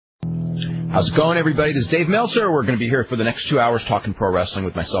How's it going, everybody? This is Dave Meltzer. We're going to be here for the next 2 hours talking pro wrestling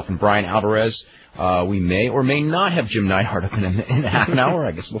with myself and Brian Alvarez. We may or may not have Jim Neidhart up in half an hour.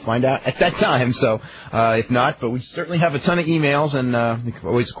 I guess we'll find out at that time. So, if not, but we certainly have a ton of emails, and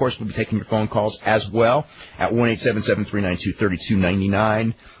always, of course, we'll be taking your phone calls as well at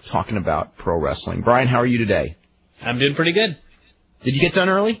 1-877-392-3299, talking about pro wrestling. Brian, how are you today? I'm doing pretty good. Did you get done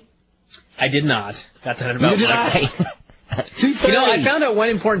early? I did not. Got done about 2:30. You know, I found out one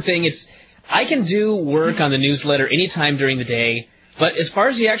important thing. I can do work on the newsletter anytime during the day, but as far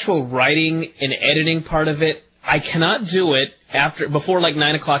as the actual writing and editing part of it, I cannot do it before like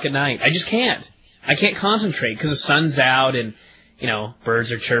 9 o'clock at night. I just can't. I can't concentrate because the sun's out and, you know,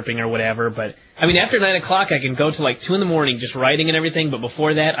 birds are chirping or whatever. But, I mean, after 9 o'clock, I can go to like 2 in the morning just writing and everything, but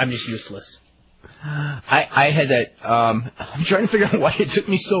before that, I'm just useless. I had that, I'm trying to figure out why it took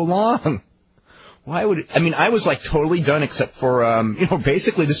me so long. Why would it, I mean, I was like totally done except for,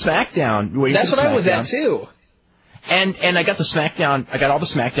 basically the SmackDown. That's what I was at too. And I got I got all the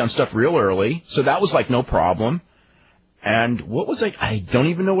SmackDown stuff real early, so that was like no problem. And what was I don't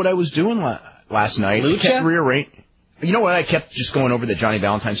even know what I was doing last night. Lucha? I kept rearranging. You know what? I kept just going over the Johnny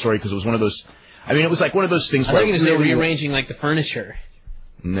Valentine story because it was one of those, it was like one of those things I where thought you were going to say rearranging like the furniture.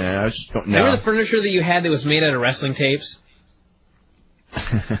 No, I was just Remember the furniture that you had that was made out of wrestling tapes?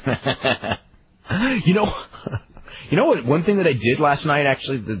 You know what? One thing that I did last night,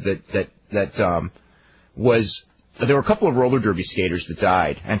 actually, was there were a couple of roller derby skaters that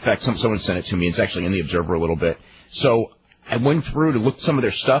died. In fact, someone sent it to me. It's actually in the Observer a little bit. So I went through to look some of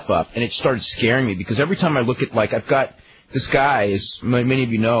their stuff up, and it started scaring me because every time I look at, like, I've got this guy, as many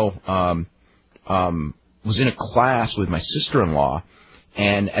of you know, was in a class with my sister-in-law,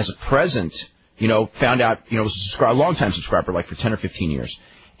 and as a present, found out, was a long-time subscriber, like for 10 or 15 years.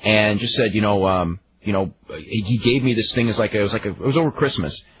 And just said, he gave me this thing it was over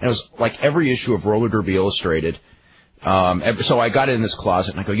Christmas, and it was like every issue of Roller Derby Illustrated. So I got it in this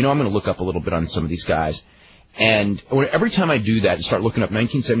closet, and I go, I'm going to look up a little bit on some of these guys. And every time I do that and start looking up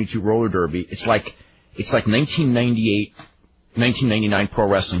 1972 Roller Derby, it's like 1998, 1999 pro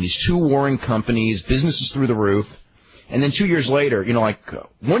wrestling. These two warring companies, businesses through the roof. And then 2 years later, 1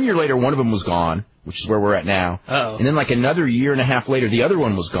 year later, one of them was gone, which is where we're at now. Uh-oh. And then like another year and a half later, the other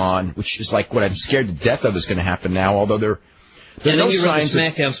one was gone, which is like what I'm scared to death of is going to happen now, although there are no signs. And then you read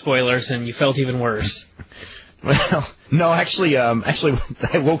the SmackDown spoilers and you felt even worse. Well, no, actually, I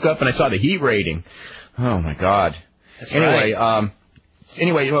woke up and I saw the heat rating. Oh my God. That's anyway, right.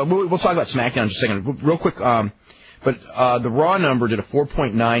 We'll talk about SmackDown in just a second. Real quick, but the Raw number did a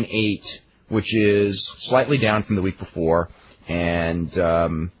 4.98, which is slightly down from the week before, and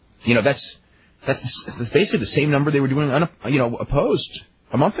that's basically the same number they were doing opposed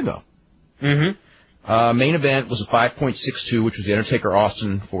a month ago. Mm-hmm. Main event was a 5.62, which was the Undertaker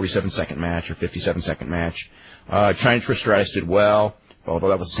Austin 47-second match or 57-second match. China Trish Stratus did well, although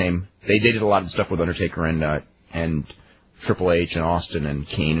that was the same. They did a lot of stuff with Undertaker and Triple H and Austin and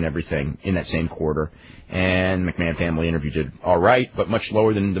Kane and everything in that same quarter. And McMahon Family Interview did all right, but much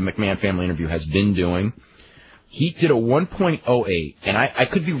lower than the McMahon Family Interview has been doing. Heat did a 1.08, and I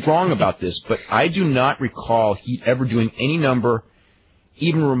could be wrong about this, but I do not recall Heat ever doing any number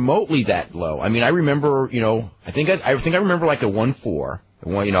even remotely that low. I mean, I remember, I think I remember like a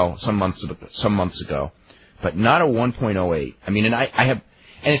 1.4, some months ago, but not a 1.08. I mean, and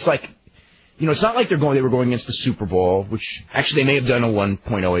it's like, it's not like they were going against the Super Bowl, which actually they may have done a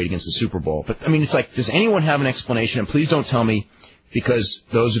 1.08 against the Super Bowl. But, I mean, it's like, does anyone have an explanation? And please don't tell me, because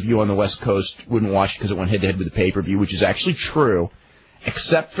those of you on the West Coast wouldn't watch because it went head-to-head with the pay-per-view, which is actually true,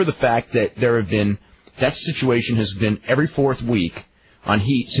 except for the fact that that situation has been every fourth week on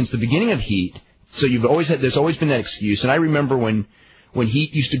Heat since the beginning of Heat. So there's always been that excuse. And I remember when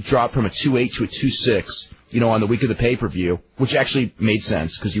Heat used to drop from a 2.8 to a 2.6, on the week of the pay-per-view, which actually made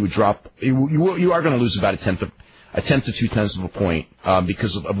sense because you would drop, you are going to lose about a tenth to 0.2 of a point,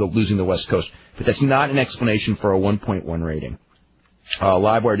 because of losing the West Coast. But that's not an explanation for a 1.1 rating.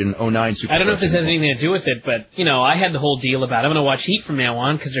 Livewire did an 09 Super. I don't know if this has anything to do with it, but, I had the whole deal about I'm going to watch Heat from now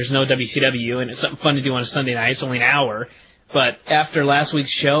on because there's no WCW and it's something fun to do on a Sunday night. It's only an hour. But after last week's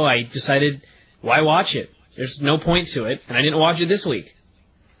show, I decided, why watch it? There's no point to it, and I didn't watch it this week.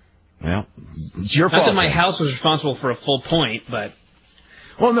 Well, it's your fault. Not that my house was responsible for a full point, but...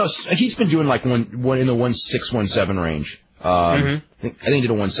 Well, no, he's been doing like one in the 1.6, 1.7 range. I think he did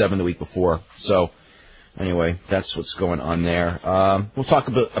a 1.7 the week before. So, anyway, that's what's going on there. We'll talk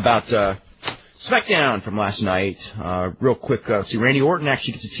about SmackDown from last night. Real quick, see, Randy Orton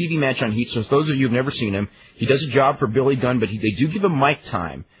actually gets a TV match on Heat. So, for those of you who've never seen him, he does a job for Billy Gunn, but they do give him mic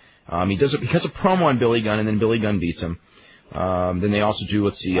time. He has a promo on Billy Gunn, and then Billy Gunn beats him. Then they also do,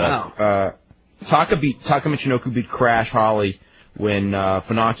 let's see, wow. Taka Michinoku beat Crash Holly when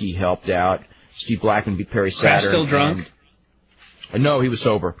Funaki helped out. Steve Blackman beat Perry Saturn. Crash still drunk? No, he was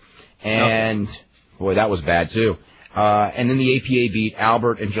sober. And, boy, that was bad, too. And then the APA beat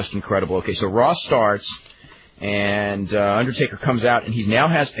Albert and Just Incredible. Okay, so Raw starts, and Undertaker comes out, and he now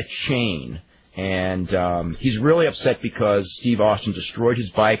has a chain. And he's really upset because Steve Austin destroyed his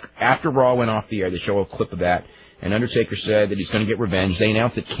bike after Raw went off the air. They show a clip of that. And Undertaker said that he's going to get revenge. They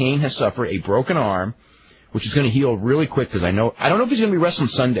announced that Kane has suffered a broken arm, which is going to heal really quick because I don't know if he's going to be wrestling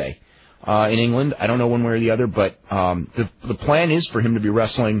Sunday in England. I don't know one way or the other, but the plan is for him to be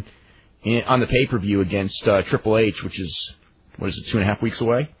wrestling on the pay-per-view against Triple H, which is, 2.5 weeks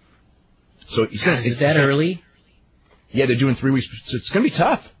away? So he's going to... Is that early? Yeah, they're doing 3 weeks. So it's going to be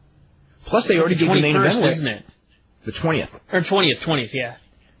tough. Plus, they already gave the main event away. Isn't it? The 20th. Or 20th, yeah.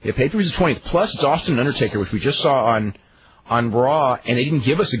 Yeah, pay-per-view's the 20th. Plus, it's Austin and Undertaker, which we just saw on Raw, and they didn't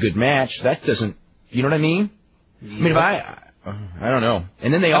give us a good match. That doesn't... You know what I mean? Yeah. I mean, if I don't know.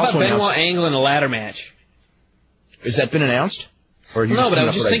 And then they also announced... Benoit Angle in a ladder match? Has that been announced? Or no, but I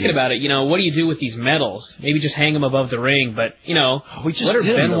was just thinking about it. You know, what do you do with these medals? Maybe just hang them above the ring, but, you know, what are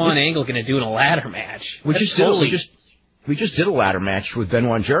Benoit and Angle going to do in a ladder match? We just did a ladder match with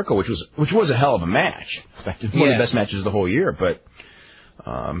Benoit and Jericho, which was a hell of a match. In fact, one of the best matches of the whole year, but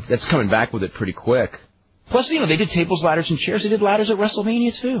that's coming back with it pretty quick. Plus, you know, they did tables, ladders, and chairs. They did ladders at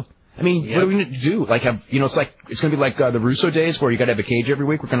WrestleMania, too. I mean, what are we going to do? Like, it's going to be like the Russo days where you got to have a cage every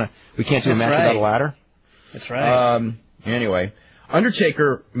week. We can't do a match without a ladder. That's right. Anyway,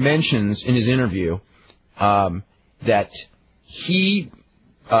 Undertaker mentions in his interview that he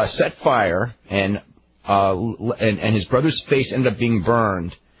set fire and his brother's face ended up being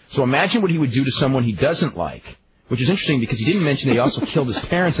burned. So imagine what he would do to someone he doesn't like, which is interesting because he didn't mention that he also killed his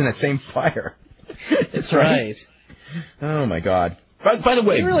parents in that same fire. That's right. Oh my God. By the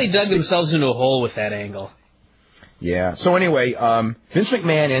way, they really dug themselves into a hole with that angle. Yeah. So anyway, Vince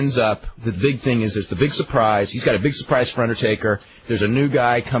McMahon ends up, the big thing is there's the big surprise. He's got a big surprise for Undertaker. There's a new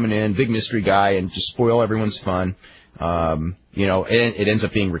guy coming in, big mystery guy, and just spoil everyone's fun. You know, it ends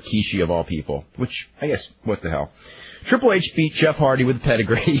up being Rikishi of all people, which, I guess, what the hell. Triple H beat Jeff Hardy with a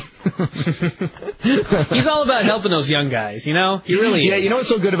pedigree. He's all about helping those young guys, you know? He really is. Yeah, you know what's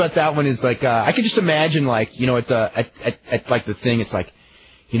so good about that one is, like, I can just imagine, like, you know, at the thing, it's like,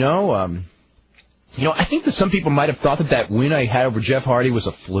 you know, I think that some people might have thought that win I had over Jeff Hardy was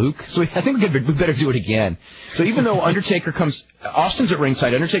a fluke. So I think we better do it again. So even though Austin's at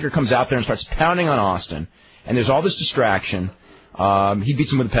ringside, Undertaker comes out there and starts pounding on Austin, and there's all this distraction. He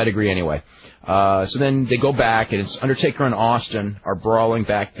beats him with a pedigree anyway. So then they go back, and it's Undertaker and Austin are brawling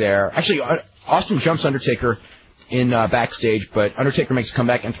back there. Actually, Austin jumps Undertaker in backstage, but Undertaker makes a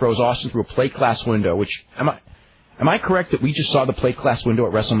comeback and throws Austin through a plate glass window. Which am I correct that we just saw the plate glass window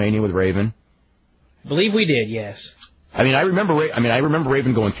at WrestleMania with Raven? I believe we did, yes. I mean, I remember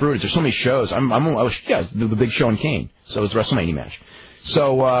Raven going through it. There's so many shows. The big show in Kane. So it was the WrestleMania match.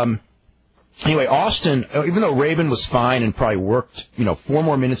 So, anyway, Austin, even though Raven was fine and probably worked, 4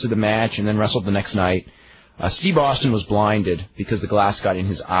 more minutes of the match and then wrestled the next night, Steve Austin was blinded because the glass got in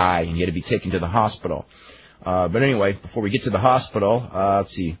his eye and he had to be taken to the hospital. But anyway, before we get to the hospital,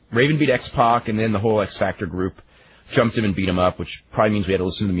 let's see. Raven beat X-Pac and then the whole X Factor group jumped him and beat him up, which probably means we had to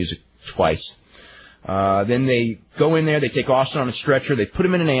listen to the music twice. Then they go in there, they take Austin on a stretcher, they put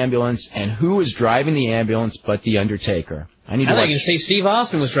him in an ambulance, and who is driving the ambulance but The Undertaker? I thought you to say Steve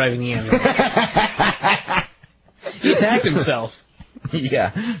Austin was driving the ambulance. He attacked himself.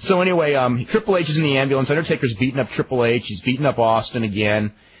 Yeah. So anyway, Triple H is in the ambulance, Undertaker's beating up Triple H, he's beating up Austin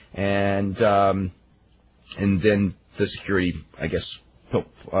again, and then the security, I guess,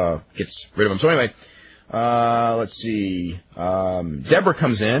 gets rid of him. So anyway, let's see, Deborah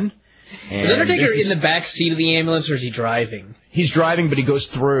comes in. Is Undertaker in the back seat of the ambulance, or is he driving? He's driving, but he goes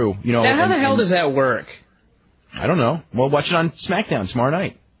through, Now, how the hell does that work? I don't know. Well, watch it on SmackDown tomorrow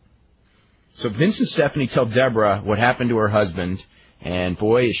night. So Vince and Stephanie tell Deborah what happened to her husband, and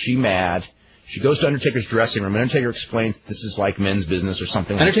boy, is she mad. She goes to Undertaker's dressing room, and Undertaker explains this is like men's business or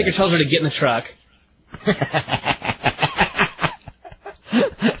something like that. Undertaker tells her to get in the truck.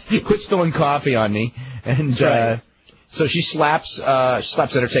 Quit spilling coffee on me. And, right. So she slaps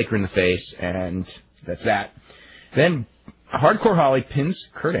Undertaker in the face, and that's that. Then Hardcore Holly pins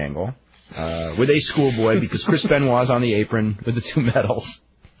Kurt Angle with a schoolboy because Chris Benoit's on the apron with the 2 medals.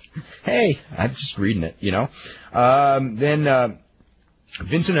 Hey, I'm just reading it, Then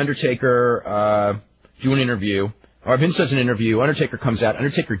Vince and Undertaker do an interview. Or Vince does an interview. Undertaker comes out.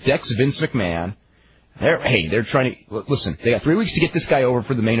 Undertaker decks Vince McMahon. They're trying to... Listen, they got 3 weeks to get this guy over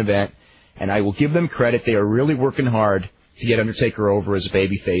for the main event. And I will give them credit. They are really working hard to get Undertaker over as a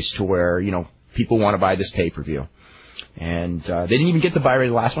babyface to where, you know, people want to buy this pay-per-view. And they didn't even get the buy rate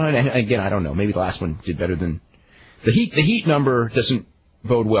of the last one. And again, I don't know. Maybe the last one did better than... The Heat number doesn't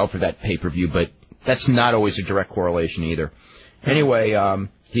bode well for that pay-per-view, but that's not always a direct correlation either. Anyway,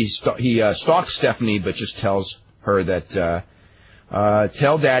 he stalks Stephanie, but just tells her that...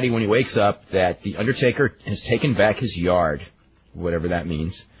 tell Daddy when he wakes up that the Undertaker has taken back his yard, whatever that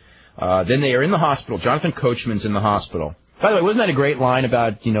means. Then they are in the hospital. Jonathan Coachman's in the hospital. By the way, wasn't that a great line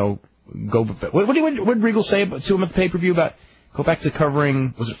about, you know, what did Regal say to him at the pay-per-view about go back to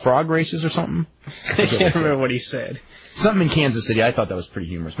covering, was it frog races or something? I can't remember what he said. Something in Kansas City. I thought that was pretty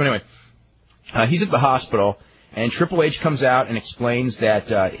humorous. But anyway, he's at the hospital, and Triple H comes out and explains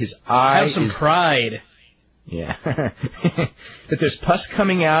that his eye Have some pride. Yeah. That there's pus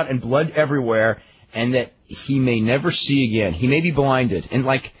coming out and blood everywhere, and that he may never see again. He may be blinded. And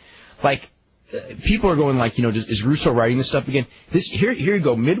people are going like, you know, is Russo writing this stuff again? Here you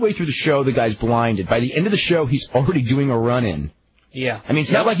go. Midway through the show, the guy's blinded. By the end of the show, he's already doing a run-in. Yeah. I mean,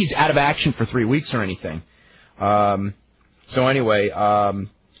 it's not like he's out of action for 3 weeks or anything. So anyway,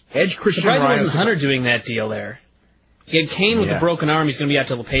 Edge, Christian, Surprised Rhino. it wasn't Hunter doing that deal there. You had Kane with a broken arm. He's going to be out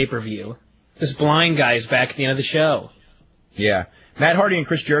till the pay-per-view. This blind guy is back at the end of the show. Yeah. Matt Hardy and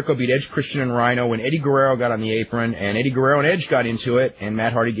Chris Jericho beat Edge, Christian, and Rhino when Eddie Guerrero got on the apron, and Eddie Guerrero and Edge got into it, and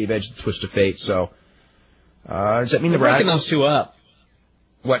Matt Hardy gave Edge the twist of fate. So, does that mean they're breaking those two up?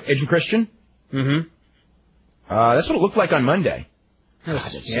 What, Edge and Christian? Mm-hmm. That's what it looked like on Monday. God,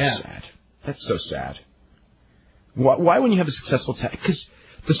 that's so sad. That's so sad. Why when you have a successful tag? Because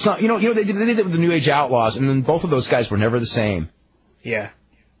they did it with the New Age Outlaws, and then both of those guys were never the same. Yeah.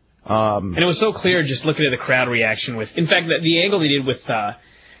 And it was so clear just looking at the crowd reaction with, in fact, the angle they did with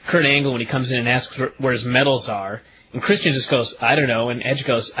Kurt Angle when he comes in and asks where his medals are, and Christian just goes, I don't know, and Edge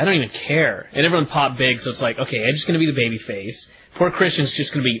goes, I don't even care. And everyone popped big, so it's like, okay, Edge is going to be the babyface. Poor Christian's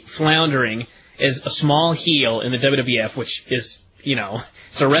just going to be floundering as a small heel in the WWF, which is, you know,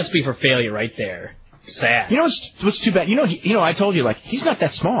 it's a recipe for failure right there. Sad. You know what's too bad? I told you, like, he's not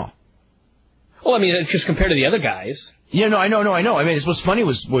that small. Well, I mean, it's just compared to the other guys. Yeah, no, I know. I mean, what's funny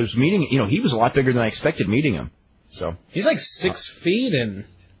was meeting, he was a lot bigger than I expected meeting him. So. He's like 6 feet and,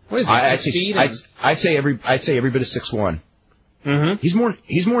 what is he, 6 feet? I'd say every bit of 6'1". Mm-hmm.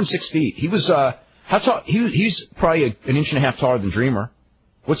 He's more than 6 feet. He was, how tall, he's probably an inch and a half taller than Dreamer.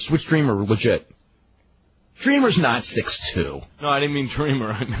 Which Dreamer, legit? Dreamer's not 6'2". No, I didn't mean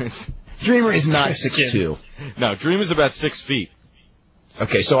Dreamer. I meant. Dreamer is not 6'2". No, Dreamer's about 6 feet.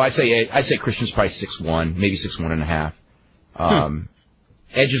 Okay, so I'd say Christian's probably 6'1", maybe 6'1.5".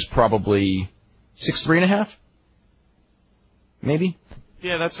 Edge is probably 6'3.5", maybe.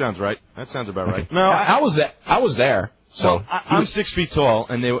 Yeah, that sounds right. That sounds about okay. right. No, I was there. So well, I'm 6 feet tall,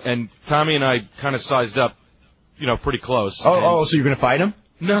 and Tommy and I kind of sized up, pretty close. So you're gonna fight him?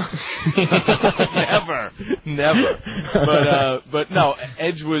 No, never. But no,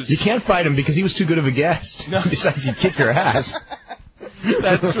 Edge was. You can't fight him because he was too good of a guest. No. Besides, he'd kick your ass.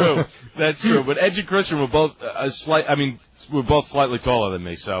 That's true. But Edge and Christian were both we're both slightly taller than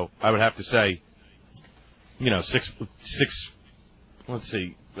me, so I would have to say, 6. Let's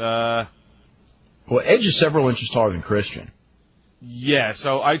see. Well, Edge is several inches taller than Christian. Yeah,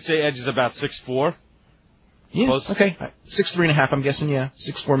 so I'd say Edge is about 6'4". Yeah. Close. Okay. 6'3.5", I'm guessing. Yeah.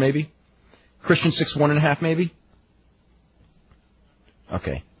 6'4", maybe. Christian 6'1.5", maybe.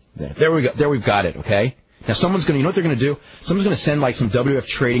 Okay. There we go. There we've got it. Okay. Now someone's gonna, you know what they're gonna do? Someone's gonna send like some WF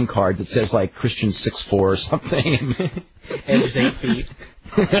trading card that says like Christian 6'4" or something. Edge is 8 feet.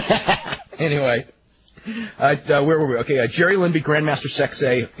 Anyway, where were we? Okay, Jerry Lynn beat Grandmaster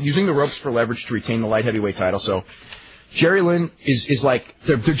Sexay using the ropes for leverage to retain the light heavyweight title. So Jerry Lynn is like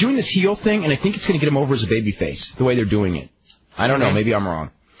they're doing this heel thing, and I think it's gonna get him over as a babyface the way they're doing it. I don't know. Maybe I'm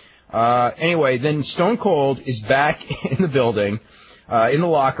wrong. Anyway, then Stone Cold is back in the building. In the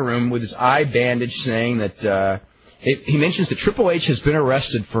locker room with his eye bandaged, saying that he mentions that Triple H has been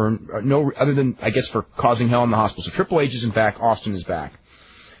arrested for no other than, I guess, for causing hell in the hospital. So Triple H isn't back, Austin is back.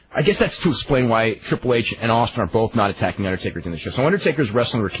 I guess that's to explain why Triple H and Austin are both not attacking Undertaker at the end of the show. So Undertaker's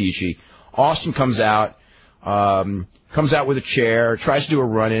wrestling Rikishi. Austin comes out with a chair, tries to do a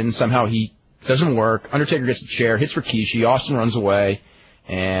run-in. Somehow he doesn't work. Undertaker gets the chair, hits Rikishi. Austin runs away,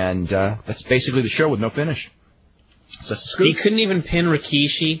 and that's basically the show with no finish. So that's a scoop. He couldn't even pin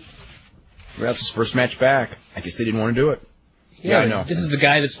Rikishi. Well, that's his first match back. I guess they didn't want to do it. Yeah, I know. This is the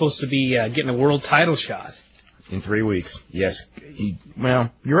guy that's supposed to be getting a world title shot. In 3 weeks. Yes.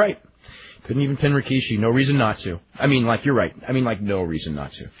 Well, you're right. Couldn't even pin Rikishi. No reason not to. I mean, like, you're right. I mean, like, no reason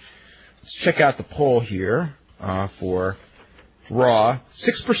not to. Let's check out the poll here for Raw.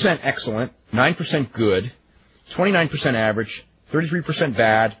 6% excellent, 9% good, 29% average, 33%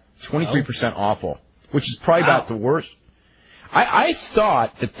 bad, 23% awful, which is probably about the worst. I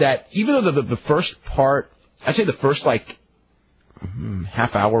thought that even though the first part, I'd say the first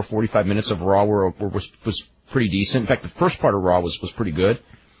half hour, 45 minutes of Raw was pretty decent. In fact, the first part of Raw was pretty good.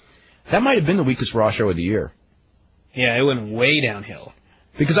 That might have been the weakest Raw show of the year. Yeah, it went way downhill.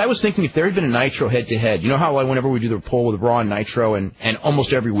 Because I was thinking if there had been a Nitro head-to-head, you know how whenever we do the poll with Raw and Nitro, and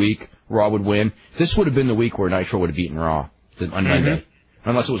almost every week Raw would win, this would have been the week where Nitro would have beaten Raw on Monday.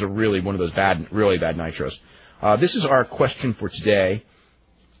 Unless it was one of those really bad Nitros. This is our question for today.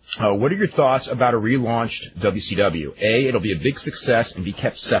 What are your thoughts about a relaunched WCW? A, it'll be a big success and be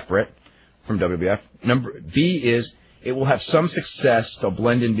kept separate from WWF. B is, it will have some success. They'll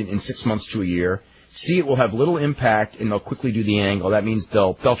blend in 6 months to a year. C, it will have little impact and they'll quickly do the angle. That means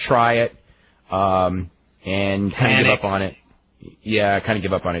they'll try it, and kind of give up on it. Yeah, kind of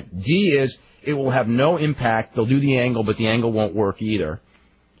give up on it. D is, it will have no impact. They'll do the angle, but the angle won't work either.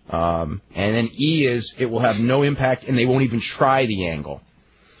 And then E is, it will have no impact and they won't even try the angle.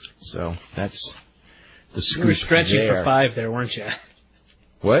 So that's the scoop. You were stretching there. for 5 there, weren't you?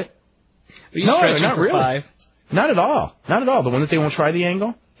 What? Were you stretching not for really. 5? Not at all. Not at all. The one that they won't try the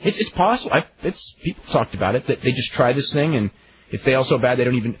angle? It's possible. People talked about it, that they just try this thing and it fails so bad they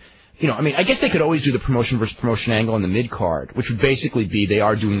don't even, I guess they could always do the promotion versus promotion angle in the mid-card, which would basically be they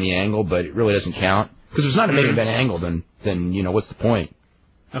are doing the angle, but it really doesn't count. Because if it's not a main event angle, then what's the point?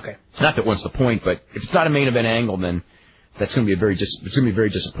 Okay. Not that what's the point, but if it's not a main event angle, then that's going to be very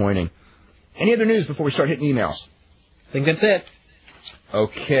disappointing. Any other news before we start hitting emails? I think that's it.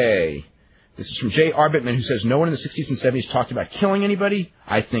 Okay. This is from Jay Arbitman, who says, no one in the 60s and 70s talked about killing anybody?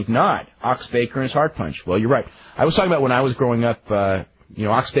 I think not. Ox Baker and his heart punch. Well, you're right. I was talking about when I was growing up,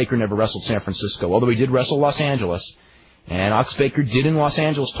 Ox Baker never wrestled San Francisco, although he did wrestle Los Angeles. And Ox Baker did in Los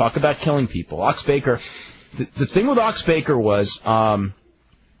Angeles talk about killing people. Ox Baker, the thing with Ox Baker was, Ox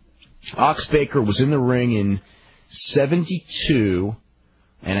Baker was in the ring in 72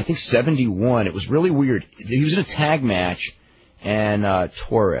 and I think 71. It was really weird. He was in a tag match, and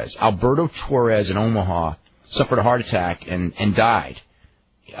Alberto Torres in Omaha suffered a heart attack and died.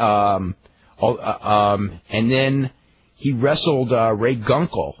 And then he wrestled Ray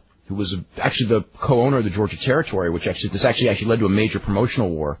Gunkel, who was actually the co-owner of the Georgia Territory, which actually led to a major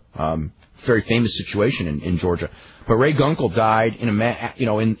promotional war. Very famous situation in Georgia. But Ray Gunkel died in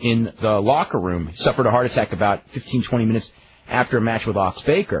in the locker room. He suffered a heart attack about 15, 20 minutes after a match with Ox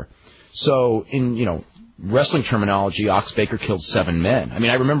Baker. So in, wrestling terminology, Ox Baker killed 7 men. I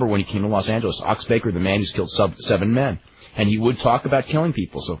mean, I remember when he came to Los Angeles, Ox Baker, the man who's killed 7 men. And he would talk about killing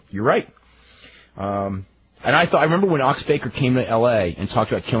people. So you're right. And I remember when Ox Baker came to L.A. and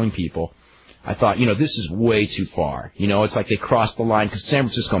talked about killing people, I thought, this is way too far. It's like they crossed the line, because San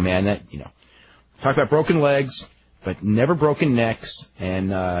Francisco, man, talk about broken legs, but never broken necks, and,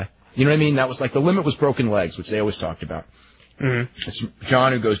 you know what I mean? That was like, the limit was broken legs, which they always talked about. Mm-hmm. It's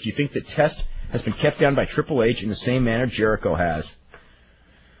John who goes, do you think that Test has been kept down by Triple H in the same manner Jericho has?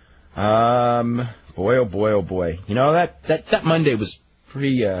 Boy, oh boy, oh boy. That Monday was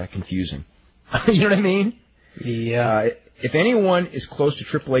pretty, confusing. You know what I mean? Yeah. If anyone is close to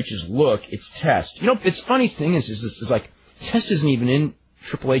Triple H's look, it's Test. It's funny thing is like, Test isn't even in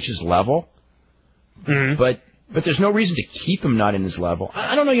Triple H's level. Mm-hmm. But there's no reason to keep him not in his level.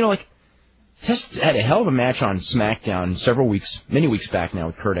 I don't know, Test had a hell of a match on SmackDown many weeks back now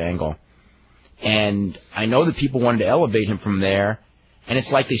with Kurt Angle. And I know that people wanted to elevate him from there. And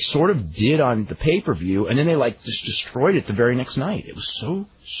it's like they sort of did on the pay-per-view, and then they just destroyed it the very next night. It was so,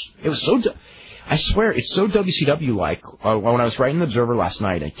 I swear, it's so WCW-like. When I was writing the Observer last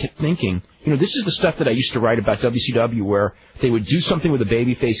night, I kept thinking, this is the stuff that I used to write about WCW, where they would do something with a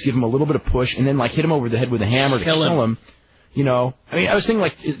babyface, give him a little bit of push, and then hit him over the head with a hammer to kill him. I mean, I was thinking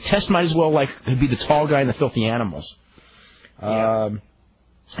Test might as well be the tall guy in the Filthy Animals. Yeah.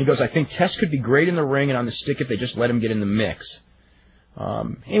 He goes, I think Test could be great in the ring and on the stick if they just let him get in the mix.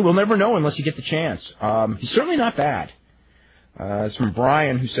 Hey, we'll never know unless you get the chance. He's certainly not bad. It's from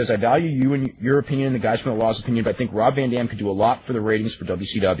Brian, who says, I value you and your opinion and the guys from the Law's opinion, but I think Rob Van Dam could do a lot for the ratings for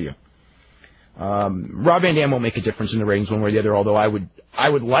WCW. Rob Van Dam won't make a difference in the ratings one way or the other, although I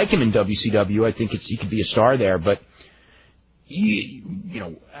would like him in WCW. I think he could be a star there, but I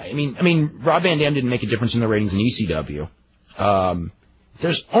mean, Rob Van Dam didn't make a difference in the ratings in ECW.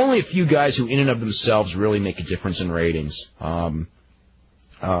 There's only a few guys who in and of themselves really make a difference in ratings. I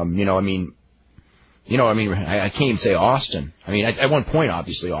can't even say Austin. I mean, at one point,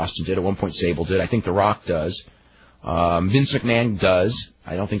 obviously, Austin did. At one point, Sable did. I think The Rock does. Vince McMahon does.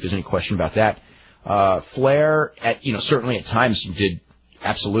 I don't think there's any question about that. Flair, certainly at times did,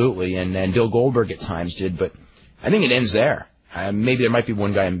 absolutely, and Bill Goldberg at times did, but I think it ends there. Maybe there might be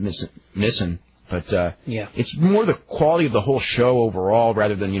one guy I'm missing, but it's more the quality of the whole show overall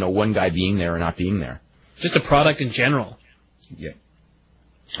rather than, one guy being there or not being there. Just a product in general. Yeah.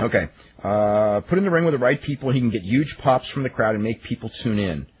 Okay. Put in the ring with the right people, and he can get huge pops from the crowd and make people tune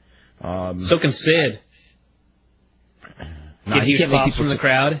in. So can Sid. Get huge pops from the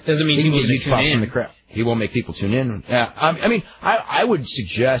crowd? Doesn't mean people will tune in. From the crowd. He won't make people tune in. Yeah. I would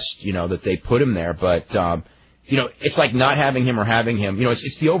suggest, that they put him there, but, it's like not having him or having him.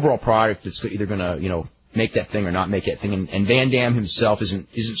 It's the overall product that's either going to, make that thing or not make that thing. And Van Dam himself isn't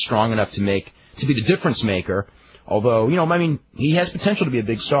strong enough to be the difference maker. Although, he has potential to be a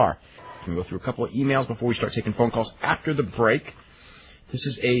big star. Can we go through a couple of emails before we start taking phone calls after the break? This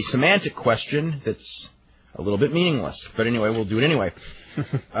is a semantic question that's a little bit meaningless. But anyway, we'll do it anyway.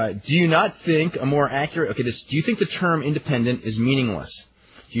 Do you not think a more accurate... Okay, do you think the term independent is meaningless?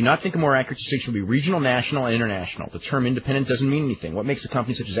 Do you not think a more accurate distinction would be regional, national, and international? The term independent doesn't mean anything. What makes a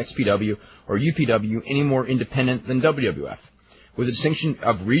company such as XPW or UPW any more independent than WWF? With the distinction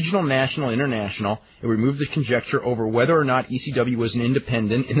of regional, national, and international, it would remove the conjecture over whether or not ECW was an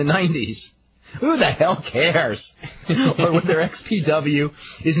independent in the 90s. Who the hell cares? Or whether XPW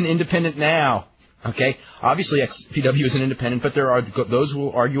is an independent now. Okay? Obviously, XPW is an independent, but there are those who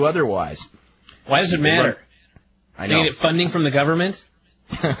will argue otherwise. Why does it matter? I know. They get funding from the government?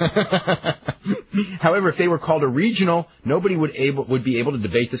 However, if they were called a regional, nobody would be able to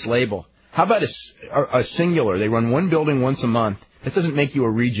debate this label. How about a singular? They run one building once a month. That doesn't make you a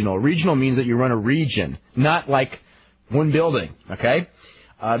regional. A regional means that you run a region, not like one building, okay?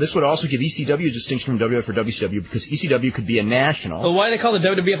 This would also give ECW a distinction from WWF or WCW because ECW could be a national. Well, why do they call the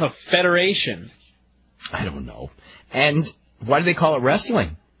WWF a federation? I don't know. And why do they call it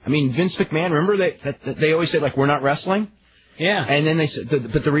wrestling? Vince McMahon, remember they always say, we're not wrestling? Yeah. And then they said,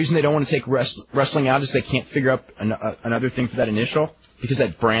 but the reason they don't want to take wrestling out is they can't figure out another thing for that initial. Because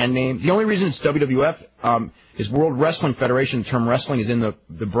that brand name, the only reason it's WWF is World Wrestling Federation. The term wrestling is in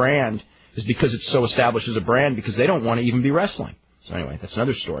the brand is because it's so established as a brand because they don't want to even be wrestling. So anyway, that's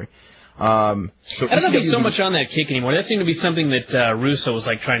another story. So I don't know if he's so much on that kick anymore. That seemed to be something that Russo was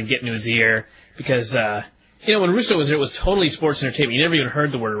trying to get into his ear because when Russo was there, it was totally sports entertainment. You never even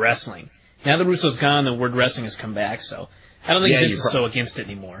heard the word wrestling. Now that Russo's gone, the word wrestling has come back. So I don't think Vince is so against it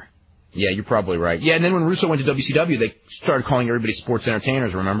anymore. Yeah, you're probably right. Yeah, and then when Russo went to WCW, they started calling everybody sports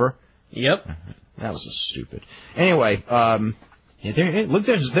entertainers, remember? Yep. That was so stupid. Anyway, look,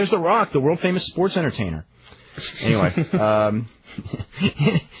 there's The Rock, the world-famous sports entertainer. Anyway,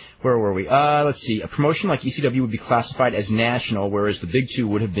 where were we? Let's see. A promotion like ECW would be classified as national, whereas the big two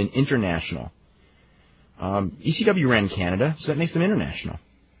would have been international. ECW ran Canada, so that makes them international.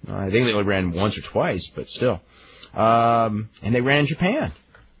 I think they only ran once or twice, but still. And they ran in Japan.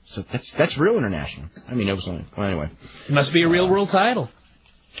 So that's real international. It was only... Well, anyway. It must be a real world title.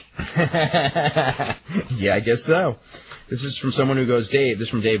 Yeah, I guess so. This is from someone who goes, Dave. This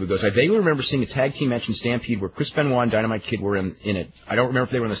is from Dave who goes, I vaguely remember seeing a tag team match in Stampede where Chris Benoit and Dynamite Kid were in it. I don't remember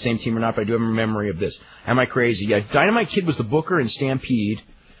if they were on the same team or not, but I do have a memory of this. Am I crazy? Yeah, Dynamite Kid was the booker in Stampede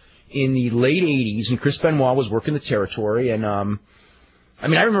in the late 80s, and Chris Benoit was working the territory, and... I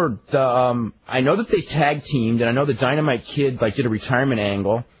remember I know that they tag teamed, and I know that Dynamite Kid did a retirement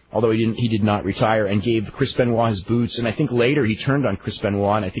angle, although he did not retire, and gave Chris Benoit his boots. And I think later he turned on Chris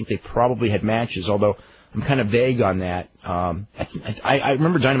Benoit, and I think they probably had matches, although I'm kind of vague on that. I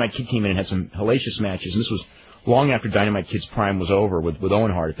remember Dynamite Kid came in and had some hellacious matches, and this was long after Dynamite Kid's prime was over with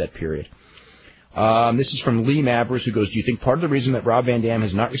Owen Hart at that period. This is from Lee Mavers, who goes, do you think part of the reason that Rob Van Dam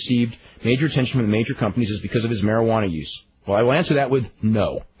has not received major attention from the major companies is because of his marijuana use? Well, I will answer that with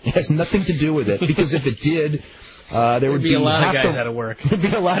no. It has nothing to do with it, because if it did, there would be a lot of guys out of work. There'd be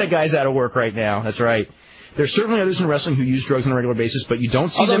a lot of guys out of work right now. That's right. There's certainly others in wrestling who use drugs on a regular basis, but you don't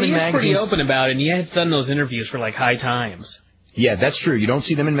see them in magazines. Although he is pretty open about it, and he has done those interviews for High Times. Yeah, that's true. You don't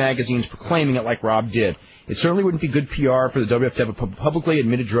see them in magazines proclaiming it like Rob did. It certainly wouldn't be good PR for the WWF to have a publicly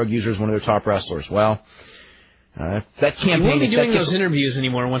admitted drug user as one of their top wrestlers. Well, that campaign... He won't be doing those interviews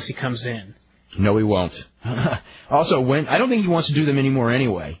anymore once he comes in. No, he won't. Also, I don't think he wants to do them anymore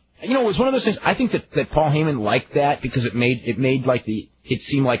anyway. It was one of those things. I think that Paul Heyman liked that because it made it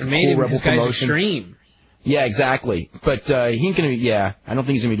seemed like a cool rebel promotion. Extreme. Yeah, exactly. But he ain't gonna be. Yeah, I don't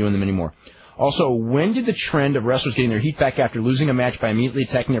think he's gonna be doing them anymore. Also, when did the trend of wrestlers getting their heat back after losing a match by immediately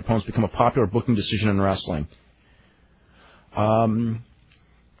attacking their opponents become a popular booking decision in wrestling?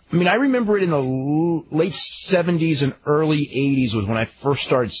 I remember it in the late 70s and early 80s was when I first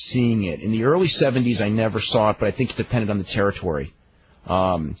started seeing it. In the early 70s, I never saw it, but I think it depended on the territory.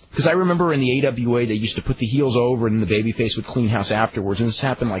 Because I remember in the AWA, they used to put the heels over and the babyface would clean house afterwards, and this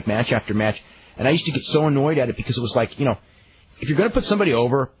happened match after match. And I used to get so annoyed at it because it was like, you know, if you're going to put somebody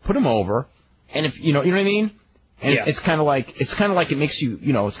over, put them over. And if, you know what I mean? And it's kind of like it makes you,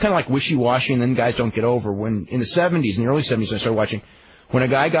 you know, it's kind of like wishy-washy and then guys don't get over. When in the 70s, in the early 70s, I started watching, when a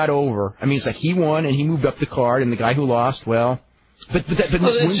guy got over, I mean, it's like he won and he moved up the card and the guy who lost, well, but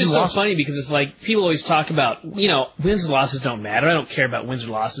it's just so funny because it's like people always talk about, you know, wins and losses don't matter. I don't care about wins or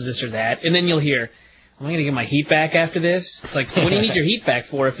losses, this or that. And then you'll hear, am I going to get my heat back after this? It's like, what do you need your heat back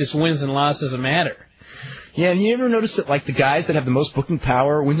for if this wins and losses doesn't matter? Yeah, and you ever notice that, like, the guys that have the most booking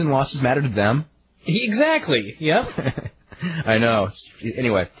power, wins and losses matter to them? Exactly. Yep. I know.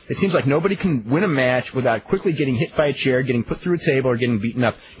 Anyway, it seems like nobody can win a match without quickly getting hit by a chair, getting put through a table, or getting beaten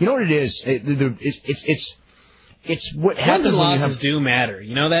up. You know what it is? It's what happens. Wins and when losses do matter.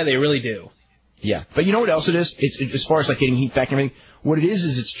 You know that? They really do. Yeah, but you know what else it is? It's as far as like getting heat back and everything. What it is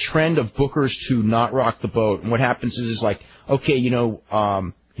it's trend of bookers to not rock the boat. And what happens is like, okay,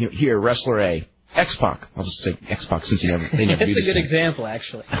 here wrestler A. X-Pac. I'll just say X-Pac since they never do this. That's a good example,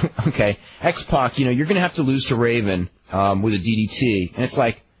 actually. Okay. X-Pac, you're going to have to lose to Raven with a DDT. And it's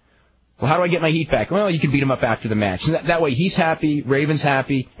like, well, how do I get my heat back? Well, you can beat him up after the match. And that way he's happy, Raven's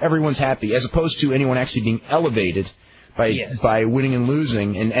happy, everyone's happy, as opposed to anyone actually being elevated by winning and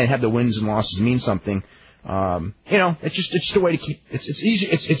losing and have the wins and losses mean something. It's just a way to keep, it's easy,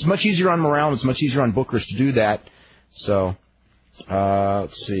 it's much easier on morale, it's much easier on bookers to do that. So,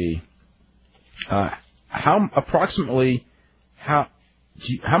 let's see. How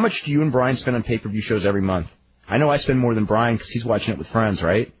much do you and Bryan spend on pay-per-view shows every month? I know I spend more than Bryan because he's watching it with friends,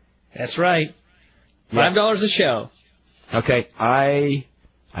 right? That's right. $5 a show. Okay, I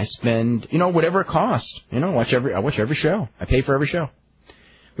spend, whatever it costs. I watch every show. I pay for every show.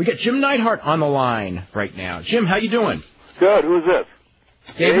 We got Jim Neidhart on the line right now. Jim, how you doing? Good. Who is this?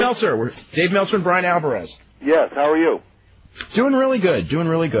 Dave Meltzer. We're Dave Meltzer and Brian Alvarez. Yes. How are you? Doing really good.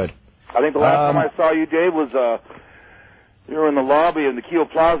 I think the last time I saw you, Dave, was you were in the lobby in the Kyoto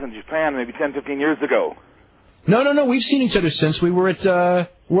Plaza in Japan maybe 10, 15 years ago. No. We've seen each other since we were at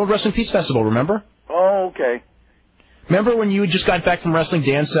World Wrestling Peace Festival, remember? Oh, okay. Remember when you just got back from wrestling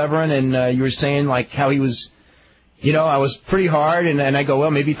Dan Severn and you were saying, like, how he was, I was pretty hard, and I go,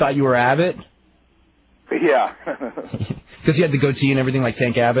 well, maybe he thought you were Abbott? Yeah. Because he had the goatee and everything like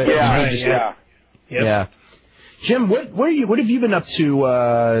Tank Abbott? Yeah, yeah. Yep. Yeah. Jim, what have you been up to,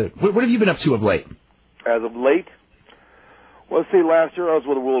 what have you been up to of late? As of late? Well, see, last year I was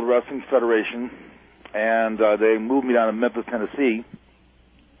with the World Wrestling Federation, and they moved me down to Memphis, Tennessee,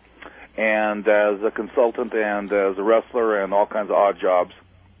 and as a consultant and as a wrestler and all kinds of odd jobs.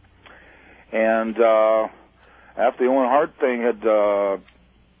 And after the Owen Hart thing had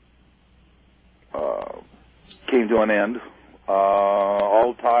came to an end,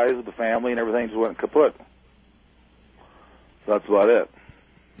 all ties with the family and everything just went kaput. So that's about it.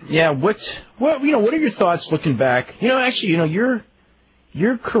 Yeah, what are your thoughts looking back?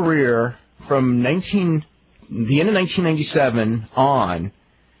 Your career from the end of 1997 on,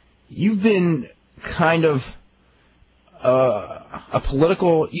 you've been kind of a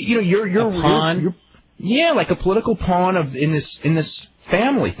political, you're a pawn? You're like a political pawn in this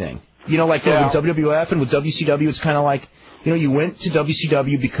family thing. With WWF and with WCW, it's kind of like, you went to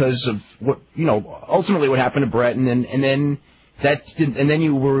WCW because of what, ultimately what happened to Bret, and then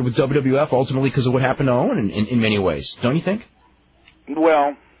you were with WWF ultimately because of what happened to Owen in many ways, don't you think?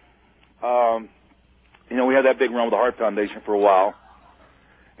 Well, we had that big run with the Hart Foundation for a while,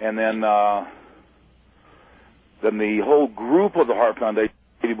 and then the whole group of the Hart Foundation,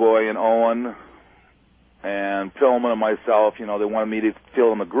 Davey Boy and Owen and Pillman and myself, they wanted me to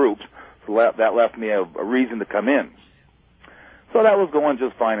fill in the groups, so that left me a reason to come in. So that was going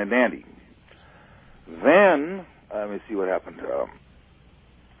just fine and dandy. Then, let me see what happened.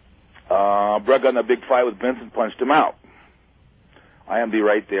 Bret got in a big fight with Vince and punched him out. I had to be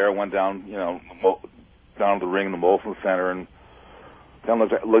right there. I went down, down to the ring in the Molson Center, and kind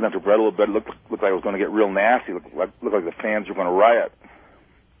of looked after Bret a little bit. It looked like I was going to get real nasty. Looked like the fans were going to riot.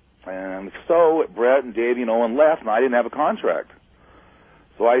 And so Bret and Davey and Owen left, and I didn't have a contract.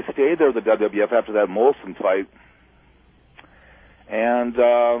 So I stayed there with the WWF after that Molson fight. And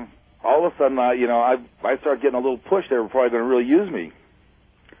all of a sudden, I started getting a little push. They were probably going to really use me.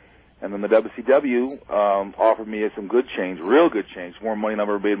 And then the WCW offered me some good change, real good change, more money than I've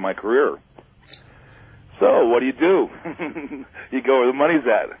ever made in my career. So what do? You go where the money's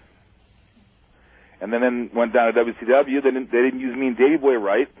at. And then went down to WCW. They didn't use me and Davey Boy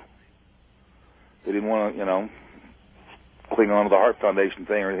right. They didn't want to, cling on to the Hart Foundation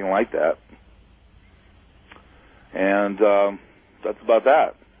thing or anything like that. And that's about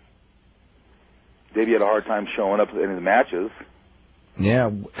that. Davey had a hard time showing up in his matches.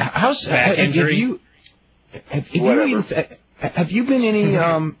 Yeah. How's back injury? Have you been any?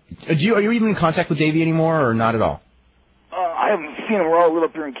 Are you even in contact with Davey anymore, or not at all? I haven't seen him. We're all live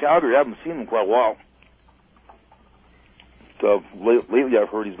up here in Calgary. I haven't seen him in quite a while. So lately, I've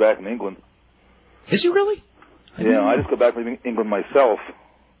heard he's back in England. Is he really? Yeah, I just got back from England myself.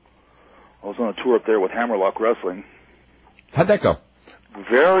 I was on a tour up there with Hammerlock Wrestling. How'd that go?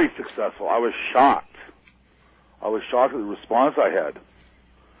 Very successful. I was shocked. I was shocked at the response I had.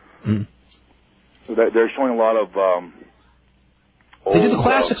 Mm. So they're showing a lot of. They do the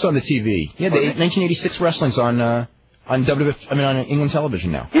classics on the TV. Yeah, the 1986 wrestling's on WWF. I mean, on England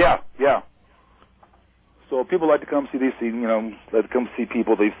television now. Yeah. So people like to come see these, like to come see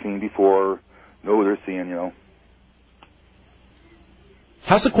people they've seen before, know who they're seeing,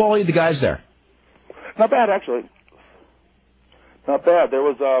 How's the quality of the guys there? Not bad, actually. Not bad. There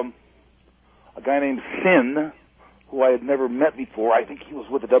was a guy named Finn, who I had never met before. I think he was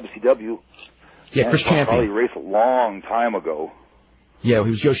with the WCW. Yeah, Chris Champion. Probably raced a long time ago. Yeah,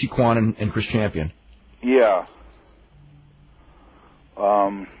 he was Yoshi Kwan and Chris Champion. Yeah.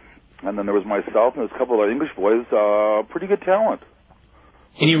 And then there was myself, and there was a couple of English boys. Pretty good talent.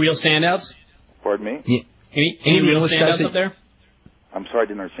 Any real standouts? Pardon me? Yeah. Any real standouts up there? I'm sorry, I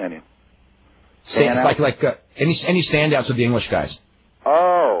didn't understand you. Any standouts of the English guys?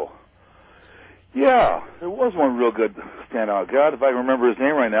 Oh. Yeah, there was one real good standout. God, if I can remember his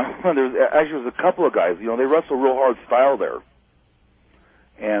name right now. There was a couple of guys. They wrestle real hard style there.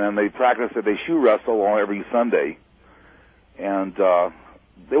 And then they practice it. They shoe wrestle every Sunday. And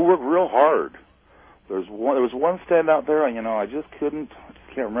they work real hard. There was one standout there, I just can't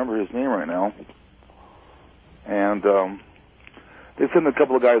remember his name right now. And they sent a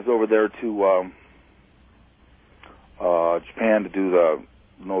couple of guys over there to Japan to do the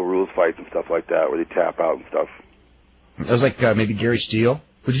no rules fights and stuff like that, where they tap out and stuff. That was like maybe Gary Steele.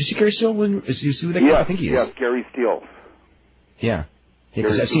 Did you see Gary Steele? Is you see who that guy? I think he is. Yeah, Gary Steele. Yeah,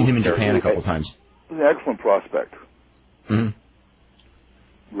 because I've seen him in Japan a couple times. He's an excellent prospect. Mm-hmm.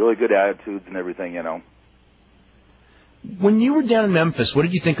 Really good attitudes and everything, When you were down in Memphis, what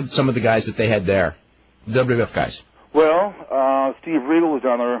did you think of some of the guys that they had there, the WWF guys? Well, Steve Regal was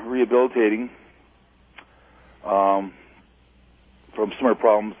down there rehabilitating from similar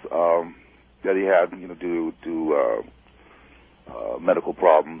problems that he had, due to medical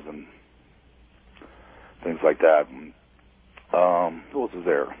problems and things like that. And, who else was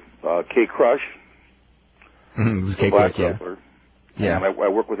there? K Crush. Mm-hmm. K Crush, yeah. Yeah. And I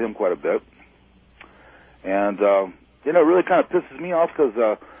work with him quite a bit. And, it really kind of pisses me off because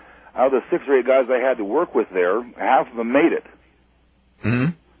out of the 6 or 8 guys I had to work with there, half of them made it.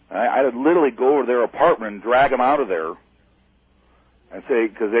 Mm-hmm. I had to literally go over their apartment and drag them out of there and say,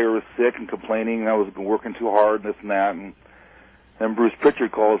 because they were sick and complaining and I was working too hard and this and that. And then Bruce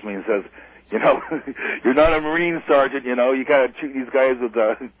Pritchard calls me and says, you're not a Marine sergeant, you got to treat these guys with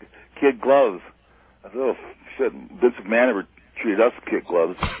kid gloves. I said, oh, shit, Vince McMahon never treated us with kid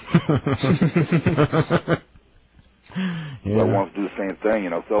gloves. Yeah. I want to do the same thing,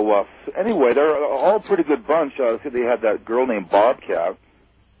 So anyway, they're all a pretty good bunch. I said they had that girl named Bobcat.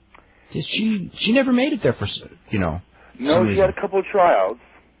 She never made it there for No, she had a couple of tryouts.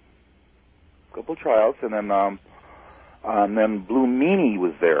 And then Blue Meanie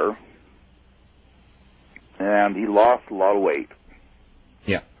was there, and he lost a lot of weight.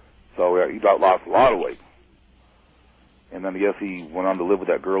 Yeah. So he lost a lot of weight. And then I guess he went on to live with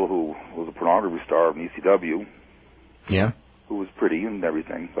that girl who was a pornography star in ECW. Yeah. Who was pretty and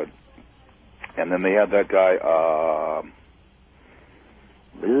everything, and then they had that guy, a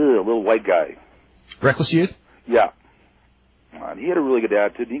little white guy. Reckless Youth? Yeah. And he had a really good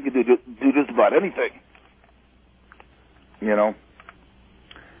attitude. He could do just about anything.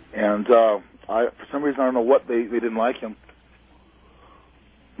 And for some reason, I don't know what they didn't like him.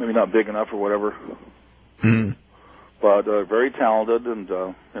 Maybe not big enough or whatever. Mm-hmm. But very talented and,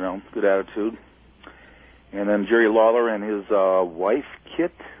 good attitude. And then Jerry Lawler and his wife,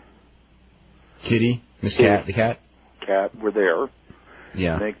 Kitty, Miss Cat, the cat? Cat, were there.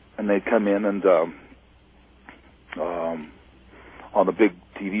 Yeah. And they come in and on the big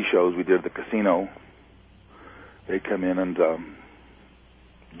TV shows we did at the casino, they come in and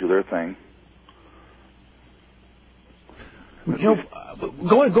do their thing.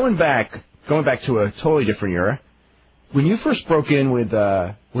 Going back to a totally different era, when you first broke in with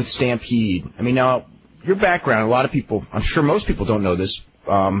Stampede, I mean, now, your background, a lot of people, I'm sure most people don't know this,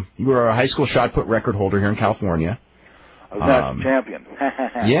 you were a high school shot put record holder here in California. I was national champion.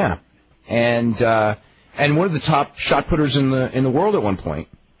 Yeah. And one of the top shot putters in the world at one point.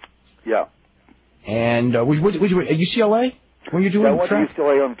 Yeah. And were you at UCLA? when you're doing I went track? to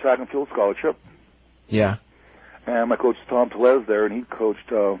UCLA on a track and field scholarship. Yeah. And my coach Tom Pelez there, and he coached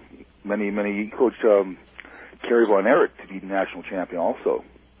he coached Kerry Von Erich to be national champion also.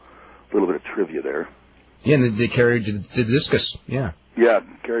 A little bit of trivia there. Yeah, and they carried the discus. Yeah. Yeah,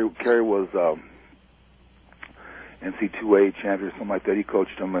 Kerry was NC2A champion or something like that. He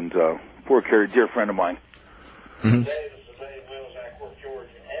coached him, and poor Kerry, dear friend of mine. Mm-hmm.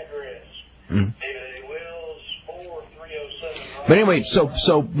 But anyway,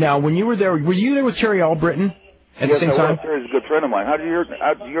 so now when you were there with Terry Albritton at the same time? Yes, Terry's a good friend of mine. How did you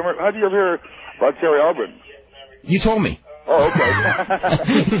ever hear about Terry Albritton? You told me. Oh,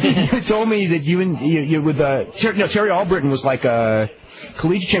 okay. You told me that you with Terry Albritton was like a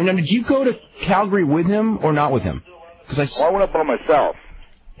collegiate champion. Now, did you go to Calgary with him or not with him? I went up by myself.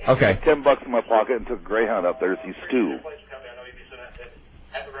 Okay. $10 in my pocket and took a Greyhound up there to see Stu.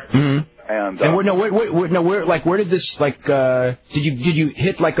 Mm-hmm. And where did this did you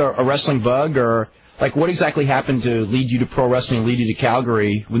hit like a wrestling bug, or like what exactly happened to lead you to pro wrestling, lead you to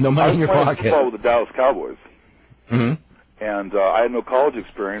Calgary with no money in your pocket? I was with the Dallas Cowboys. Mm-hmm. And I had no college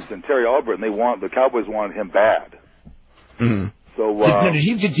experience, and Terry Albritton, the Cowboys wanted him bad. Mm-hmm. So did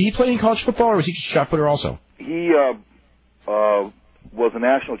he play any college football, or was he just a shot putter also? He was a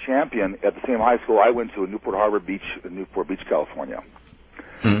national champion at the same high school I went to in Newport Beach, California.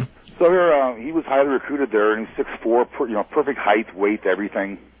 Mm-hmm. So here he was highly recruited there, and he's 6'4", perfect height, weight,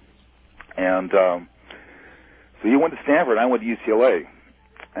 everything. And so he went to Stanford, and I went to UCLA.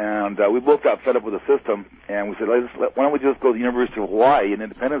 And we both got fed up with the system, and we said, why don't we just go to the University of Hawaii, an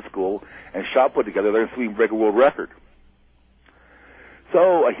independent school, and shot put together there, so we can break a world record.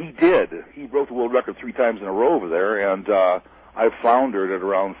 So he did. He broke the world record 3 times in a row over there, and I floundered at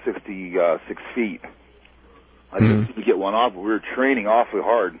around 66 feet. I just seemed to get one off, but we were training awfully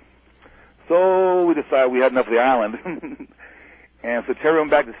hard. So we decided we had enough of the island. And so Terry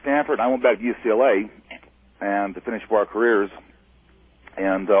went back to Stanford, and I went back to UCLA and to finish our careers.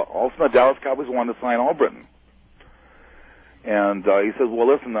 And all of a sudden, the Dallas Cowboys wanted to sign Albritton. And he says, well,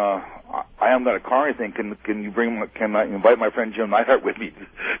 listen, I haven't got a car or anything. Can you can I invite my friend Jim Neidhart with me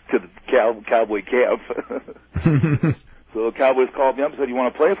to the Cowboy camp? So the Cowboys called me up and said, you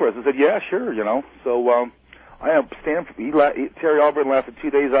want to play for us? I said, yeah, sure, So I am Stanford. Terry Albritton lasted 2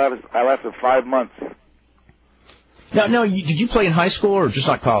 days. I lasted 5 months. No. Did you play in high school or just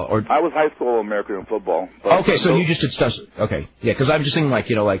not college? Or I was high school American in football. Okay, so you just did stuff. Okay, yeah, because I'm just thinking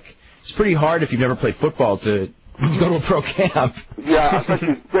it's pretty hard if you've never played football to go to a pro camp. Yeah,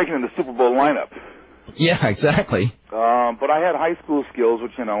 especially breaking in the Super Bowl lineup. Yeah, exactly. But I had high school skills,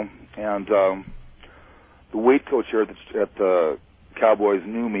 which and the weight coach here at the Cowboys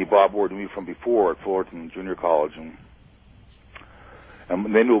knew me. Bob Ward knew me from before at Fullerton Junior College, and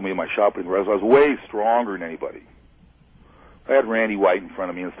they knew me in my shopping. I was way stronger than anybody. I had Randy White in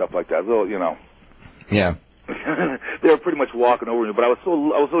front of me and stuff like that. So Yeah. They were pretty much walking over me, but I was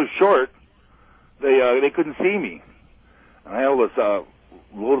so short. They couldn't see me. And I had all this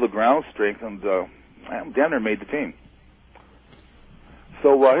low to the ground strength, and damn near made the team.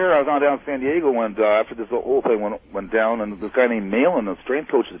 So here I was on down in San Diego, and after this whole thing went down, and this guy named Malin, the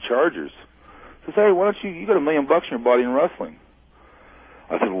strength coach of the Chargers, says, hey, why don't you got $1 million in your body in wrestling?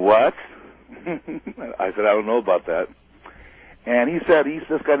 I said, what? I said, I don't know about that. And he said,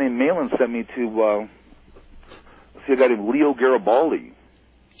 this guy named Malin sent me to see a guy named Leo Garibaldi.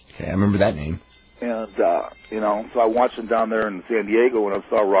 Okay, I remember that name. And, so I watched him down there in San Diego, and I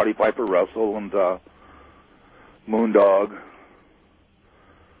saw Roddy Piper wrestle, and Moondog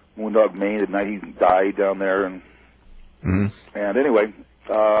Maine, the night he died down there. And and anyway,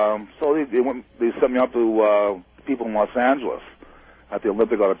 so they sent me up to people in Los Angeles at the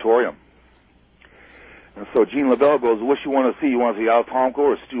Olympic Auditorium. And so Gene LaBelle goes, what you want to see? You want to see Al Tomko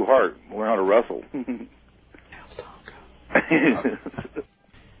or Stu Hart? Learn how to wrestle. Al Tomko.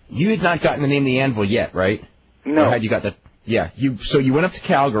 You had not gotten the name of the Anvil yet, right? No. Or had you got that? Yeah. So you went up to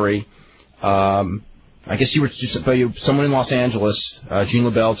Calgary. I guess you were someone in Los Angeles. Gene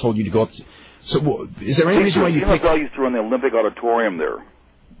LaBelle told you to go up. So is there any reason why you Gene LaBelle used to run the Olympic Auditorium there.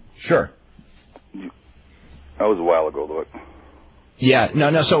 Sure. That was a while ago, though. Yeah,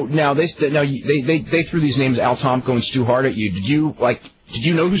 no. So now they threw these names Al Tomko and Stu Hart at you. Did you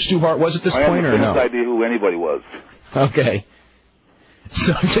know who Stu Hart was at this point, or no? I had no idea who anybody was. Okay.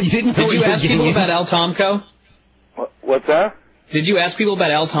 So you didn't know. Did you ask people about Al Tomko? What's that? Did you ask people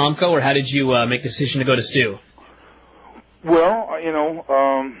about Al Tomko, or how did you make the decision to go to Stu? Well,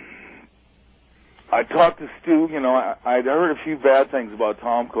 I talked to Stu. I'd heard a few bad things about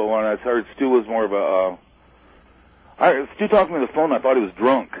Tomko, and I heard Stu was more of a. Stu talked to me on the phone, and I thought he was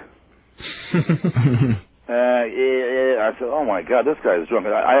drunk. I said, oh, my God, this guy is drunk.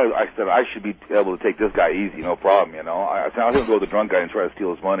 I said, I should be able to take this guy easy, no problem, you know. I said, I was going to go with the drunk guy and try to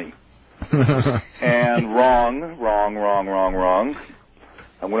steal his money. And wrong.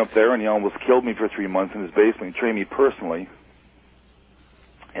 I went up there, and he almost killed me for 3 months in his basement. He trained me personally.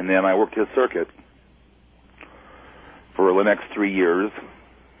 And then I worked his circuit for the next 3 years.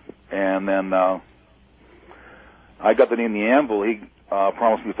 And then I got the name The Anvil. He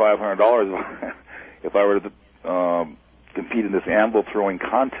promised me $500 if I were to compete in this anvil throwing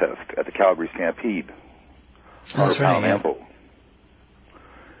contest at the Calgary Stampede. That's right, yeah. Anvil.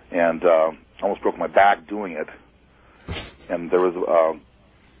 And almost broke my back doing it. And there was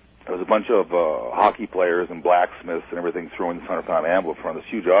a bunch of hockey players and blacksmiths and everything throwing this 100-pound anvil in front of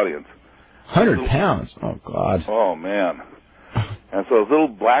this huge audience. 100 pounds? Oh, God. Oh, man. And so this little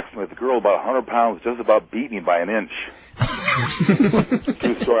blacksmith girl, about 100 pounds, just about beat me by an inch.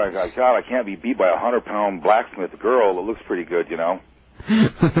 True story. I thought, God, I can't be beat by a 100-pound blacksmith girl that looks pretty good, you know.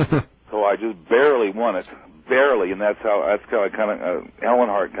 So I just barely won it. Barely, and that's how I kind of Ellen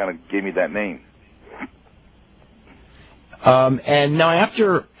Hart kind of gave me that name. And now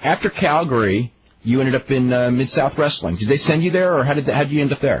after Calgary, you ended up in Mid-South Wrestling. Did they send you there, or how did you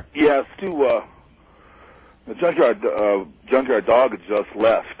end up there? Yeah, Stu, the Junkyard Dog had just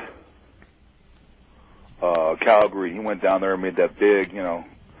left Calgary. He went down there and made that big, you know,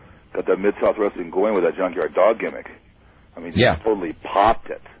 got that Mid-South Wrestling going with that Junkyard Dog gimmick. I mean, yeah. He totally popped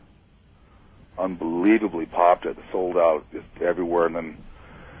it. Unbelievably popped it. Sold out just everywhere. And then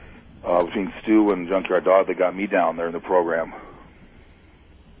between Stu and Junkyard Dog, they got me down there in the program.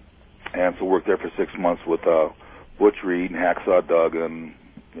 And so worked there for 6 months with Butch Reade and Hacksaw Doug and,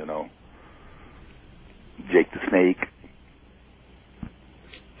 you know, Jake the Snake.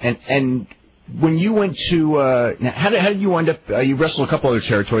 And when you went to, how did you end up, you wrestled a couple other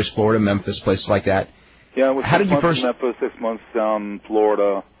territories, Florida, Memphis, places like that. Yeah, I was how did you first? Memphis, 6 months down in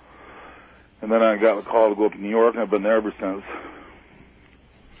Florida. And then I got a call to go up to New York, and I've been there ever since.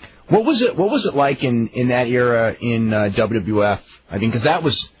 What was it like in that era in WWF? I mean, because that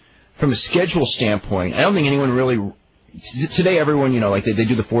was, from a schedule standpoint, I don't think anyone really, today everyone, you know, like they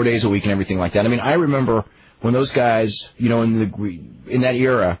do the 4 days a week and everything like that. I mean, I remember when those guys, you know, in that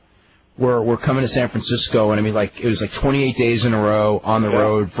era, were coming to San Francisco, and I mean, like, it was like 28 days in a row on the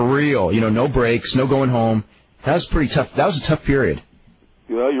road, for real, you know, no breaks, no going home. That was pretty tough. That was a tough period.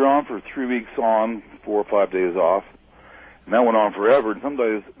 Well, you're on for 3 weeks on, 4 or 5 days off. And that went on forever. And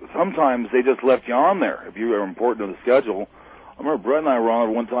sometimes they just left you on there if you were important to the schedule. I remember Bret and I were on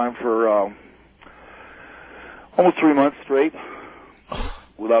it one time for almost 3 months straight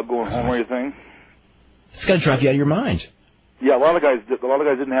without going home or anything. It's got to drive you out of your mind. Yeah, a lot of guys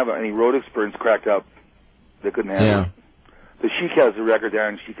didn't have any road experience cracked up. They couldn't handle it. The Sheik has the record there,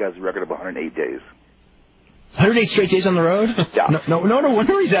 and Sheik has the record of 108 days. 108 straight days on the road? Yeah. No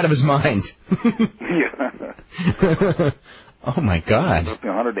wonder he's out of his mind. Yeah. Oh, my God.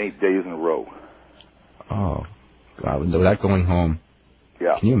 108 days in a row. Oh, God, without going home.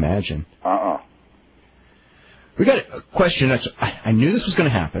 Yeah. Can you imagine? We got a question. I knew this was going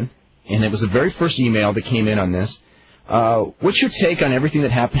to happen, and it was the very first email that came in on this. What's your take on everything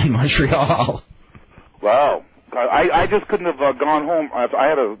that happened in Montreal? Wow. I just couldn't have gone home. I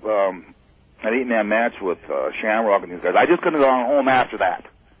had an 8-man match with Shamrock and these guys. I just couldn't have gone home after that.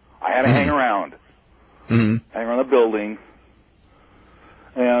 I had to hang around. Hang around the building.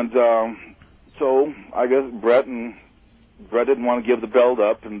 And so I guess Bret didn't want to give the belt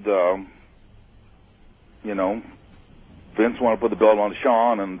up, and you know, Vince wanted to put the belt on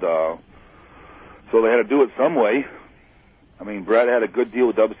Shawn, and so they had to do it some way. I mean, Bret had a good deal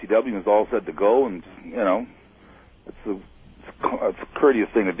with WCW and was all set to go, and you know, it's a courteous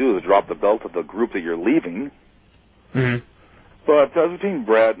thing to do, to drop the belt to the group that you're leaving. But it was between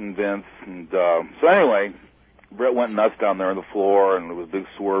Bret and Vince, and so anyway, Bret went nuts down there on the floor, and there was a big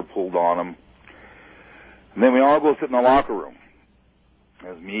sword pulled on him. And then we all go sit in the locker room.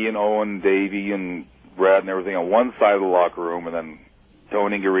 There's me and Owen, Davey, and Bret and everything on one side of the locker room, and then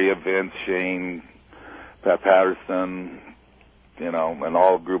Tony Garea, Vince, Shane, Pat Patterson, you know, and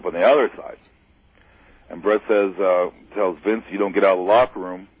all the group on the other side. And Bret tells Vince, you don't get out of the locker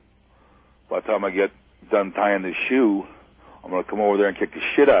room, by the time I get done tying the shoe, I'm going to come over there and kick the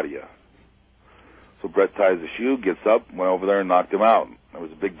shit out of you. So Bret ties the shoe, gets up, went over there and knocked him out. There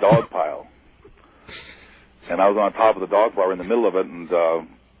was a big dog pile. And I was on top of the dog pile in the middle of it, and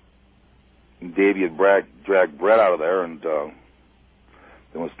Davey had dragged Bret out of there, and then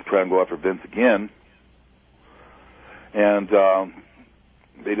was trying to go after Vince again. And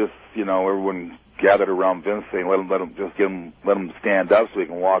they just, you know, everyone gathered around Vince saying, let him stand up so he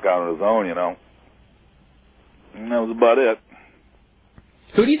can walk out on his own, you know. And that was about it.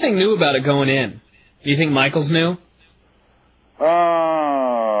 Who do you think knew about it going in? Do you think Michaels knew?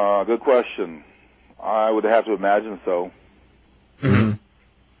 Good question. I would have to imagine so. Mm-hmm.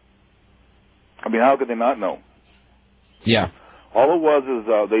 I mean, how could they not know? Yeah. All it was is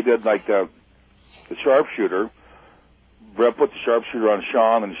they did like the sharpshooter. Bret put the sharpshooter on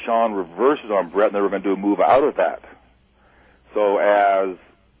Shawn, and Shawn reverses on Bret, and they were going to do a move out of that. So as,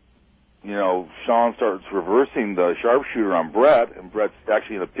 you know, Shawn starts reversing the sharpshooter on Bret, and Bret's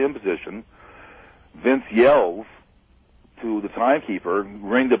actually in a pin position, Vince yells to the timekeeper,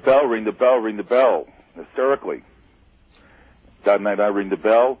 ring the bell, ring the bell, ring the bell, hysterically. That night I ring the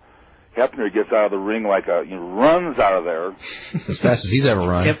bell. Hebner gets out of the ring like runs out of there. As fast as he's ever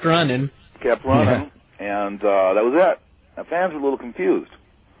run. Kept running. Yeah. And that was it. The fans were a little confused.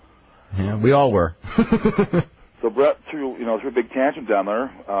 Yeah, we all were. So Bret threw a big tantrum down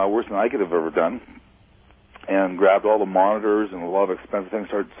there, worse than I could have ever done, and grabbed all the monitors and a lot of expensive things,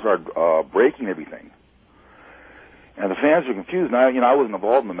 started breaking everything. And the fans were confused. And I wasn't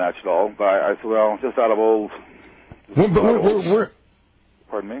involved in the match at all, but I said, well, just out of old.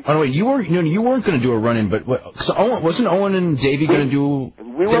 Pardon me? Oh, wait, you weren't going to do a run-in, but wasn't Owen and Davey going to do?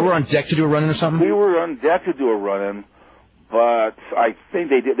 They were on deck to do a run-in or something. We were on deck to do a run-in, but I think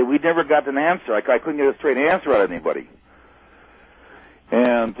they did. We never got an answer. I couldn't get a straight answer out of anybody.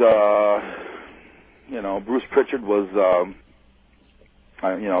 And Bruce Pritchard was,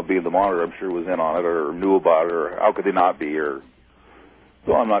 being the monitor, I'm sure was in on it or knew about it, or how could they not be?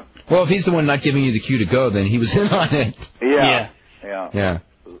 So I'm not. Well, if he's the one not giving you the cue to go, then he was in on it. Yeah.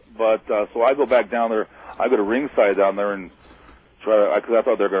 But so I go back down there. I go to ringside down there and try to, because I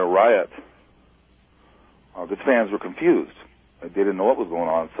thought they were going to riot. The fans were confused. They didn't know what was going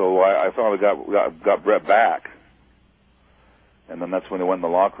on. So I finally got Bret back, and then that's when they went in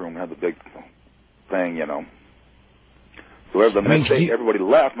the locker room and had the big thing, So everybody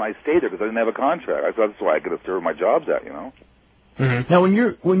left, and I stayed there because I didn't have a contract. I thought that's why I could have served my jobs at, Mm-hmm. Now,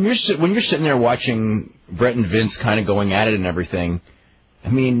 when you're sitting there watching Bret and Vince kind of going at it and everything, I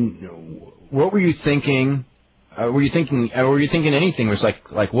mean, what were you thinking? Were you thinking anything? It was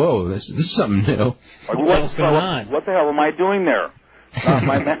like, whoa, this is something new. What's going on? What the hell am I doing there?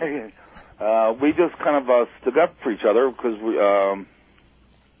 We just kind of stood up for each other because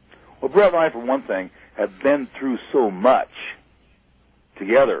Bret and I, for one thing, have been through so much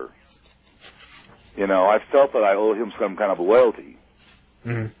together. I felt that I owed him some kind of loyalty.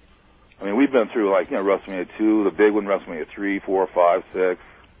 Mm-hmm. I mean, we've been through WrestleMania 2, the big one, WrestleMania 3, 4, 5, 6.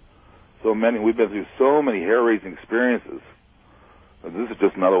 So many. We've been through so many hair-raising experiences. This is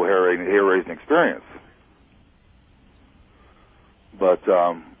just another hair-raising experience. But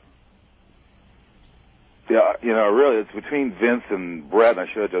really, it's between Vince and Bret, and I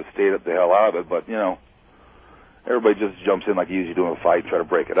should have just stayed the hell out of it. But everybody just jumps in like you usually do in a fight and try to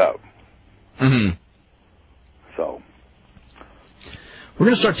break it up. Mm-hmm. So we're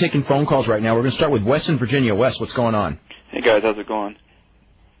going to start taking phone calls right now. We're going to start with Wes in Virginia. Wes, what's going on? Hey guys, how's it going?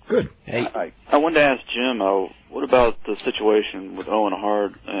 Good. Hey. Hi. I wanted to ask Jim, what about the situation with Owen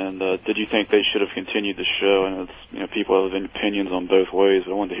Hart, and did you think they should have continued the show? And it's people have opinions on both ways,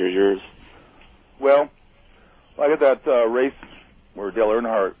 but I wanted to hear yours. Well, I got that race where Dale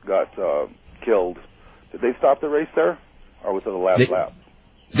Earnhardt got killed. Did they stop the race there, or was it the last lap?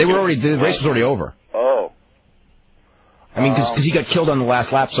 The race was already over. Oh. I mean, because he got killed on the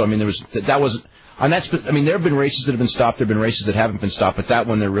last lap, so I mean, there have been races that have been stopped, there have been races that haven't been stopped, but that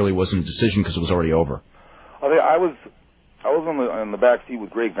one there really wasn't a decision because it was already over. I was in the back seat with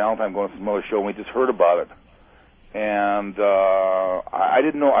Greg Valentine going to some other show, and we just heard about it. And I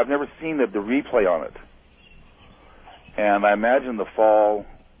didn't know, I've never seen the replay on it. And I imagine the fall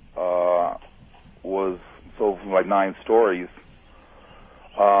was like 9 stories.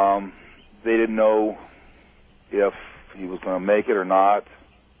 They didn't know if he was going to make it or not.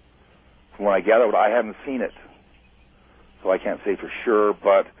 From what I gathered, I haven't seen it, so I can't say for sure.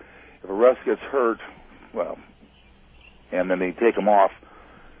 But if a wrestler gets hurt, well, and then they take him off,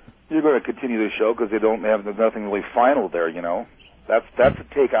 you're going to continue the show because there's nothing really final there. That's the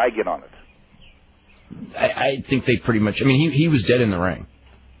take I get on it. I think they pretty much. I mean, he was dead in the ring.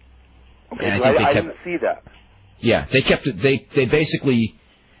 Okay, and I didn't see that. Yeah, they kept it. They basically.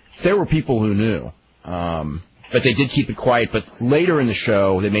 There were people who knew, but they did keep it quiet. But later in the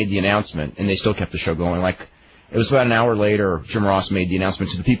show, they made the announcement, and they still kept the show going. Like, it was about an hour later, Jim Ross made the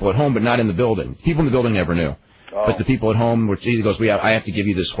announcement to the people at home, but not in the building. People in the building never knew. Oh. But the people at home, he goes, I have to give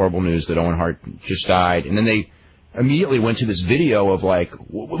you this horrible news that Owen Hart just died. And then they immediately went to this video of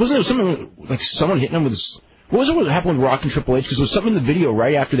wasn't there something like someone hitting him with What was it that happened with Rock and Triple H? Because there was something in the video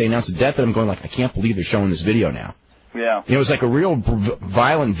right after they announced the death that I'm going like, I can't believe they're showing this video now. Yeah. It was like a real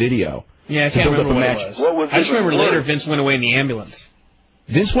violent video. Yeah, I can't remember what it was. I just remember later Vince went away in the ambulance.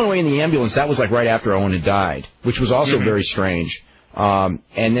 Vince went away in the ambulance. That was like right after Owen had died, which was also very strange. And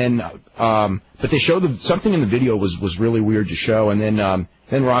then, but they showed something in the video was really weird to show. And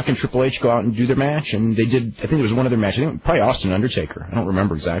then Rock and Triple H go out and do their match, and they did. I think it was one of their matches. I think probably Austin and Undertaker. I don't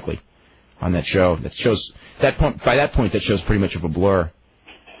remember exactly on that show. That shows that point. By that point, that show's pretty much of a blur.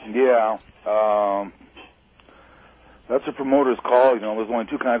 Yeah. That's a promoter's call. You know, there's only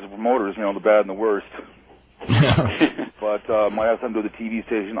two kinds of promoters. You know, the bad and the worst. But might have something to do with the TV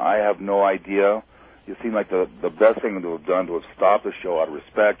station. I have no idea. It seemed like the best thing to have done to have stopped the show out of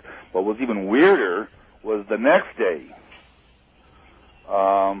respect. But what was even weirder was the next day.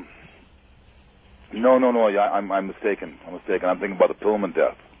 No. Yeah, I'm mistaken. I'm thinking about the Pillman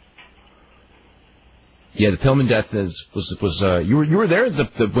death. Yeah, the Pillman death was you were there when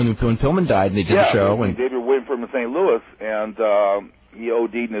Pillman died and they did the show. And David were waiting for him in St. Louis, and he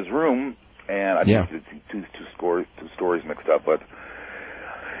OD'd in his room, and I think two stories mixed up, but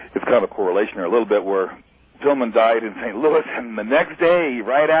it's kind of a correlation there a little bit where Pillman died in St. Louis, and the next day,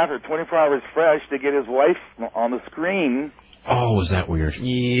 right after, 24 hours fresh, they get his wife on the screen. Oh, was that weird?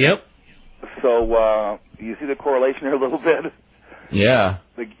 Yep. So you see the correlation here a little bit? Yeah.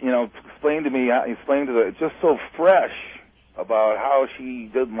 Explain to it's just so fresh about how she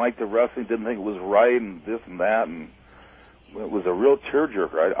didn't like the wrestling, didn't think it was right, and this and that, and it was a real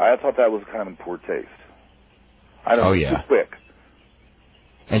tearjerker. I thought that was kind of in poor taste. I don't know, too quick.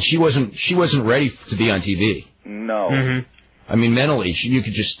 And she wasn't ready to be on TV. No. Mm-hmm. I mean, mentally, you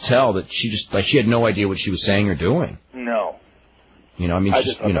could just tell that she had no idea what she was saying or doing. No. You know, I mean, I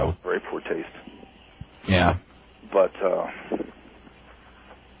just thought that was very poor taste. Yeah. But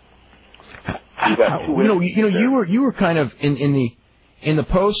you were kind of in the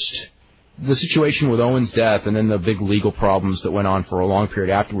post the situation with Owen's death and then the big legal problems that went on for a long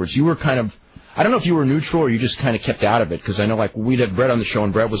period afterwards. You were kind of, I don't know if you were neutral or you just kind of kept out of it, because I know like we'd had Bret on the show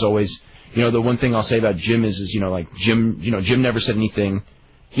and Bret was always, the one thing I'll say about Jim is Jim never said anything,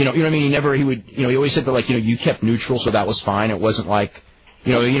 you know what I mean? He always said that like, you kept neutral, so that was fine. It wasn't like,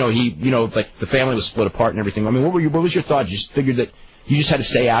 like the family was split apart and everything. I mean, what was your thought? You just figured that you just had to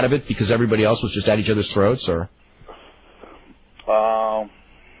stay out of it because everybody else was just at each other's throats, or?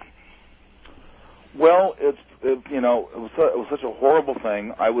 Well, it was such a horrible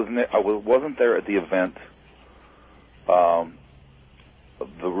thing. I wasn't there at the event. The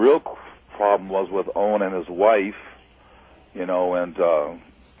real problem was with Owen and his wife, and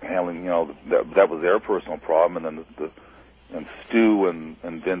handling, that was their personal problem, and then and Stu and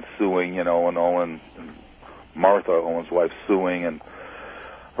Vince suing, and Owen and Martha, Owen's wife, suing, and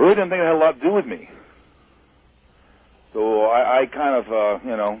I really didn't think it had a lot to do with me. So I kind of,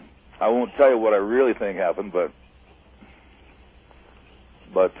 I won't tell you what I really think happened, but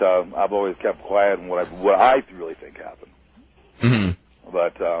I've always kept quiet on what I really think happened. Mm-hmm.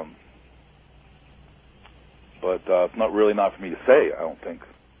 But it's not for me to say, I don't think.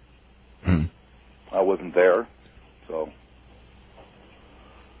 Mm-hmm. I wasn't there, so.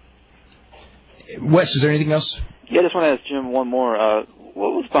 Wes, is there anything else? Yeah, I just want to ask Jim one more.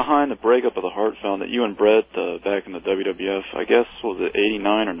 What was behind the breakup of the Hart family that you and Bret back in the WWF? I guess, what was it,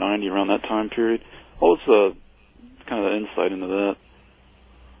 89 or 90, around that time period? What was the kind of the insight into that?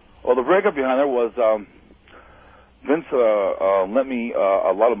 Well, the breakup behind there was Vince lent me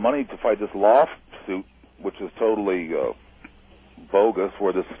a lot of money to fight this lawsuit, which is totally bogus,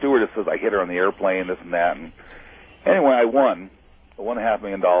 where the stewardess says I hit her on the airplane, this and that. And anyway, I won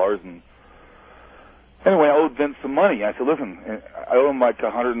 $500,000, and anyway, I owed Vince some money. I said, listen, I owe him like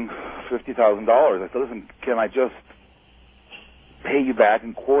 $150,000. I said, listen, can I just pay you back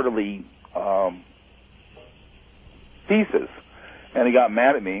in quarterly pieces? And he got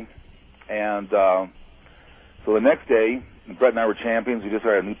mad at me. And so the next day, Bret and I were champions. We just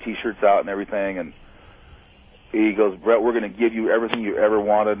had our new T-shirts out and everything. And he goes, Bret, we're going to give you everything you ever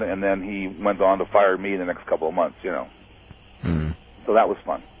wanted. And then he went on to fire me in the next couple of months, Mm. So that was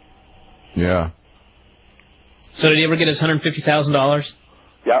fun. Yeah. So did he ever get his $150,000?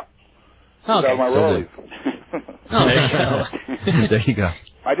 Yeah. Oh, okay. My rollies. Oh, there you go. There you go.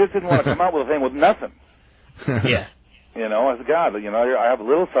 I just didn't want to come out with a thing with nothing. Yeah. I said, God, I have a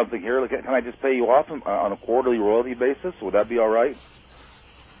little something here. Can I just pay you off on a quarterly royalty basis? Would that be all right?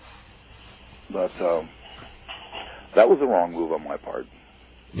 But that was the wrong move on my part.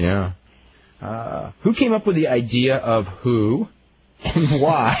 Yeah. Who came up with the idea of who and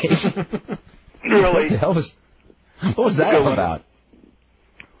why? Really? What was that all about?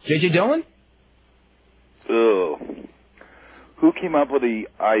 J.J. Dillon? Ugh. Who came up with the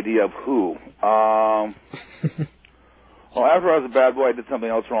idea of who? Well, after I was a bad boy, I did something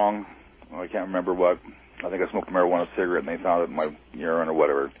else wrong. I can't remember what. I think I smoked a marijuana cigarette, and they found it in my urine or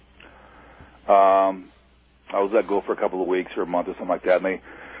whatever. I was let go for a couple of weeks or a month or something like that, and they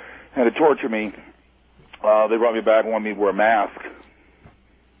had to torture me. They brought me back and wanted me to wear a mask.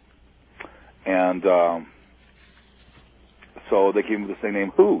 And so they came with this thing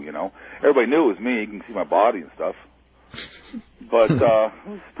named Who, you know. Everybody knew it was me. You can see my body and stuff. But it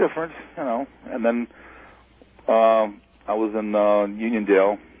was different, you know. And then I was in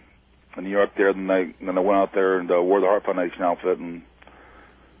Uniondale in New York there, and then I went out there and wore the Heart Foundation outfit. And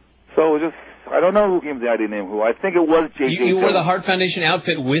so it was just, I don't know who came with the idea named Who. I think it was J.J. You wore the Heart Foundation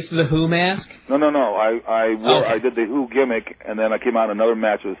outfit with the Who mask? No. I did the Who gimmick, and then I came out in another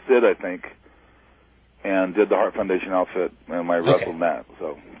match with Sid, I think, and did the Heart Foundation outfit, and I wrestled that.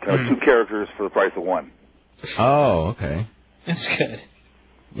 So kind of two characters for the price of one. Oh, okay. That's good.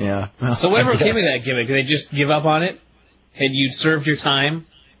 Yeah. Well, so whatever came of that gimmick, did they just give up on it? Had you served your time?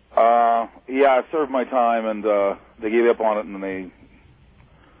 Yeah, I served my time, and they gave up on it, and then they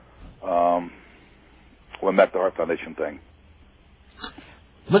went back to the Heart Foundation thing.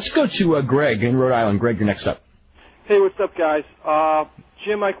 Let's go to Greg in Rhode Island. Greg, you're next up. Hey, what's up, guys?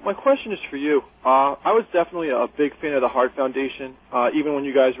 Jim, my question is for you. I was definitely a big fan of the Heart Foundation, even when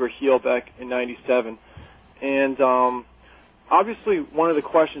you guys were heel back in '97. And obviously, one of the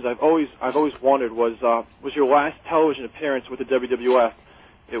questions I've always wondered was your last television appearance with the WWF.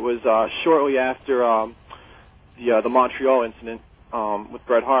 It was shortly after the Montreal incident with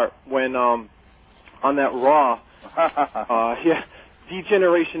Bret Hart, when on that Raw,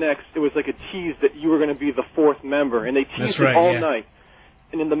 D-Generation X, it was like a tease that you were going to be the fourth member, and they teased it all night.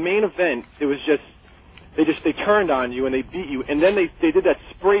 And in the main event, it was they turned on you and they beat you, and then they did that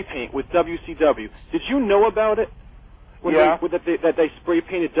spray paint with WCW. Did you know about it? Yeah. That they spray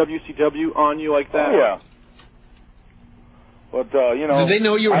painted WCW on you like that? Oh, yeah. But, you know... Did they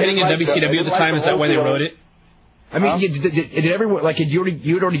know you were hitting in WCW at the time? Is that why they wrote it? I mean, did everyone, like, you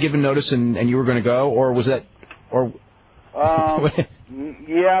had already given notice and you were going to go, or was that, or...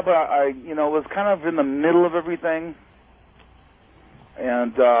 yeah, but I, you know, was kind of in the middle of everything.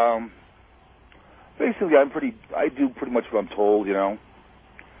 And, basically I do pretty much what I'm told, you know.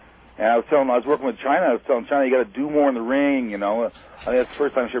 And I was working with China, I was telling China, you gotta do more in the ring, you know. I think that's the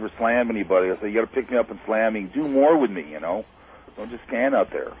first time she ever slammed anybody. I said, you gotta pick me up and slam me, do more with me, you know. Don't just stand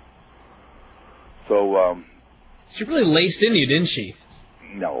out there. So, she really laced into you, didn't she?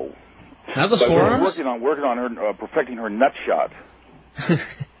 No. Not the forearms? Working on her, perfecting her nut shot.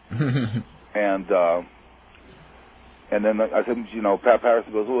 And then I said, you know, Pat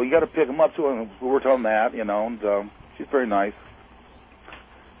Patterson goes, well, you got to pick him up too, and we worked on that, you know, and she's very nice.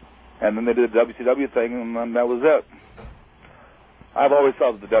 And then they did the WCW thing, and then that was it. I've always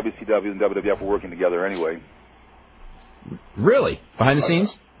thought that the WCW and WWF were working together anyway. Really? Behind the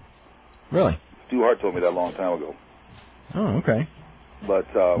scenes? Really? Stu Hart told me that a long time ago. Oh, okay. But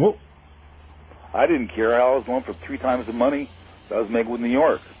I didn't care. I was going for 3 times the money that I was making with New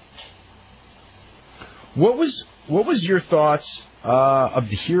York. What was your thoughts of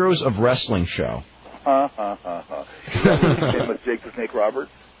the Heroes of Wrestling show? Famous Jake the Snake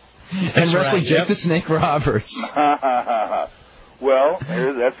Roberts? And wrestling Jake the Snake Roberts. Well,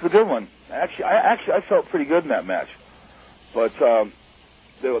 that's the good one. Actually, I felt pretty good in that match. But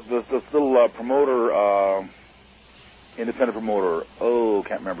this little promoter, independent promoter,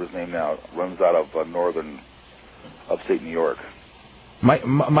 can't remember his name now, runs out of northern upstate New York.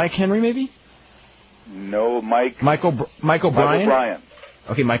 Mike Henry, maybe? No, Michael Bryan? Michael Bryan.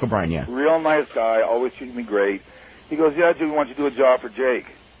 Okay, Michael Bryan, yeah. Real nice guy, always treated me great. He goes, yeah, Jimmy, why don't you do a job for Jake?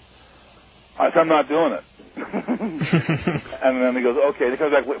 I said, I'm not doing it. And then he goes, okay. He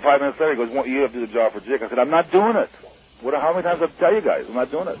comes back 5 minutes later, he goes, well, you have to do the job for Jake. I said, I'm not doing it. How many times do I have to tell you guys? I'm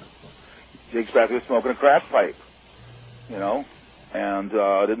not doing it. Jake's back there smoking a crack pipe, you know, and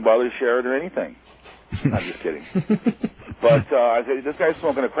didn't bother to share it or anything. I'm just kidding. But I said, this guy's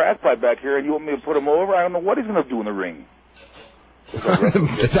smoking a crack pipe back here, and you want me to put him over? I don't know what he's going to do in the ring.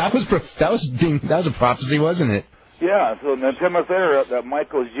 That was a prophecy, wasn't it? Yeah. So then 10 months later, that Mike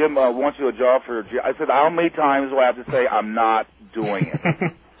goes, Jim, wants you a job for Jim. I said, how many times do I have to say I'm not doing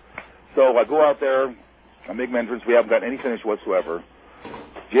it? So I go out there, I make my entrance. We haven't got any finish whatsoever.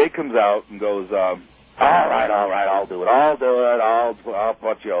 Jake comes out and goes, all right, I'll do it. I'll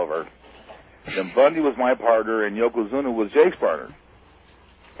put you over. Then Bundy was my partner, and Yokozuna was Jake's partner.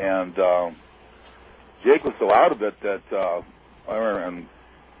 And Jake was so out of it that I remember, and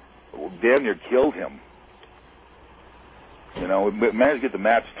damn near killed him. You know, we managed to get the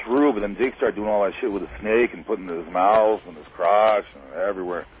match through, but then Jake started doing all that shit with the snake and putting it in his mouth and his crotch and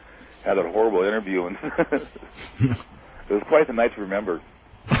everywhere. Had that horrible interview, and it was quite the night to remember.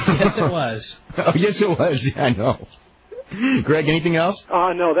 Yes, it was. Oh, yes, it was. Yeah, I know. Greg, anything else?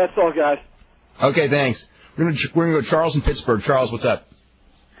 No, that's all, guys. Okay, thanks. We're gonna go to Charles in Pittsburgh. Charles, what's up?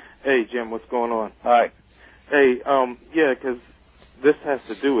 Hey, Jim, what's going on? Hi. Hey, yeah, 'cause this has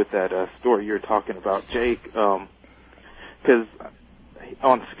to do with that story you're talking about, Jake. 'Cause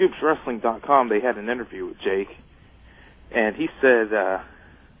on ScoopsWrestling.com they had an interview with Jake, and he said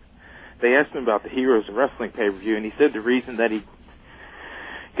they asked him about the Heroes of Wrestling pay-per-view, and he said the reason that he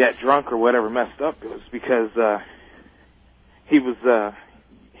got drunk or whatever messed up was because he was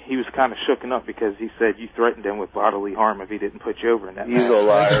kind of shooken up because he said you threatened him with bodily harm if he didn't put you over in that match. He's a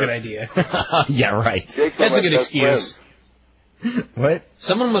liar. That's a good idea. Yeah, right. That's a good excuse. What?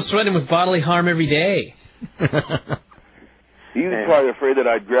 Someone was threatened with bodily harm every day. He was probably afraid that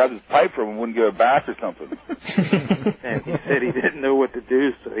I'd grab his pipe from him and wouldn't give it back or something. And he said he didn't know what to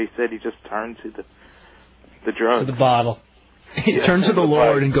do, so he said he just turned to the drug. To the bottle. He turns to the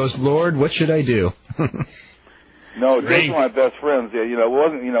Lord and goes, Lord, what should I do? No, Jake's one of my best friends. Yeah, you know, it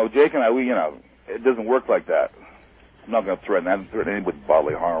wasn't, you know, Jake and I, we, you know, it doesn't work like that. I'm not going to threaten. I haven't threatened anybody with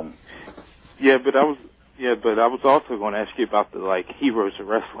bodily harm. Yeah, but I was also going to ask you about the, like, Heroes of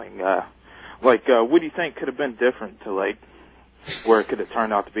Wrestling. What do you think could have been different to, like, where it could have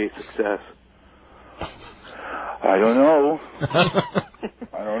turned out to be a success? I don't know.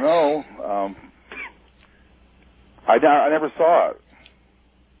 I don't know. I never saw it.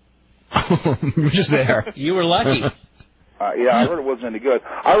 You were just there. You were lucky. Yeah, I heard it wasn't any good.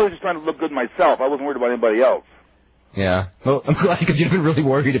 I was just trying to look good myself. I wasn't worried about anybody else. Yeah. Well, I'm glad because you'd have been really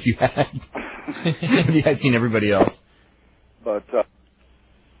worried if you had. If you had seen everybody else. But,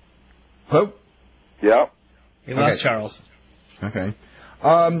 Hello? yeah. You lost Okay. Charles. Okay.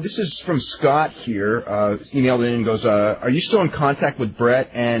 This is from Scott here. Emailed in and goes, are you still in contact with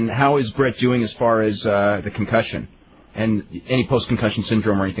Bret, and how is Bret doing as far as the concussion and any post-concussion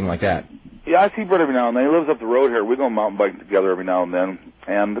syndrome or anything like that? Yeah, I see Bret every now and then. He lives up the road here. We go mountain biking together every now and then.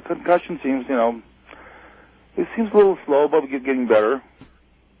 And the concussion seems, you know, it seems a little slow, but we're getting better.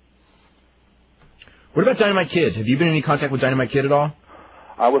 What about Dynamite Kid? Have you been in any contact with Dynamite Kid at all?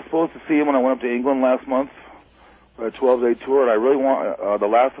 I was supposed to see him when I went up to England last month for a 12-day tour, and I really want the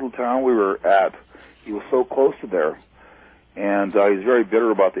last little town we were at. He was so close to there, and he's very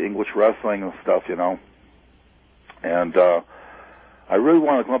bitter about the English wrestling and stuff, you know. And I really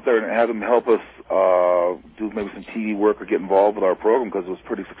want to come up there and have him help us do maybe some TV work or get involved with our program because it was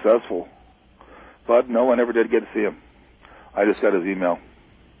pretty successful. But no, I never did get to see him. I just got his email.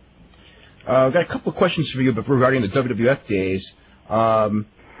 I've got a couple of questions for you regarding the WWF days.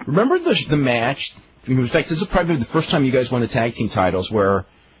 Remember the match? In fact, this is probably the first time you guys won the tag team titles, where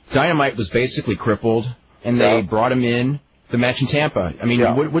Dynamite was basically crippled, and they brought him in the match in Tampa. I mean,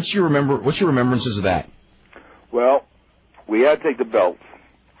 what's your remembrances of that? Well, we had to take the belts,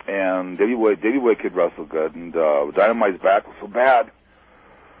 and Davey Boy could wrestle good, and Dynamite's back was so bad.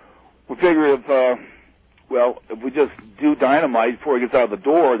 We figured if we just do Dynamite before he gets out of the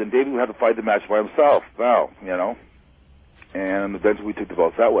door, then Davey would have to fight the match by himself. Now, you know, and eventually we took the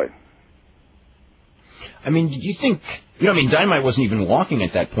belts that way. I mean, do you think, Dynamite wasn't even walking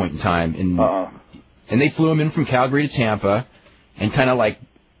at that point in time, and they flew him in from Calgary to Tampa, and kind of like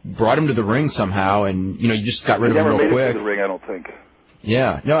brought him to the ring somehow, and you just got rid of him real quick. Never made it to the ring, I don't think.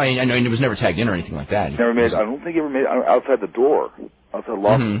 Yeah, no, I know he was never tagged in or anything like that. I don't think he ever made it outside the door, outside the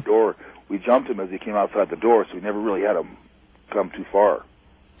locker door. We jumped him as he came outside the door, so we never really had him come too far.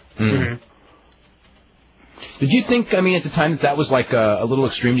 Mm-hmm. Did you think, at the time that was like a little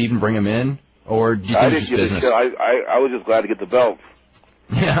extreme to even bring him in? Or do you think it was just business? I was just glad to get the belt.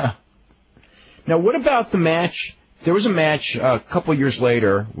 Yeah. Now, what about the match? There was a match a couple years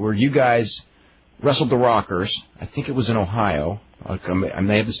later where you guys wrestled the Rockers. I think it was in Ohio. I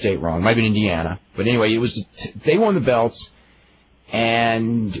may have the state wrong. It might have been Indiana. But anyway, it was they won the belts,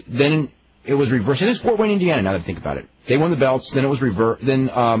 and then it was reversed. I think it's Fort Wayne, Indiana, now that I think about it. They won the belts, then it was reversed. Then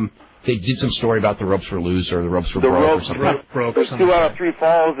they did some story about the ropes were loose or the ropes were broke or something. There's 2 out of 3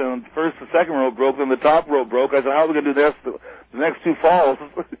 falls, and first the second rope broke, then the top rope broke. I said, how are we going to do this? The next 2 falls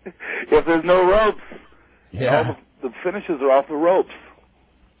if there's no ropes? Yeah. The finishes are off the ropes.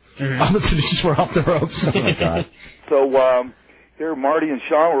 Mm-hmm. All the finishes were off the ropes. Oh, my God. So here Marty and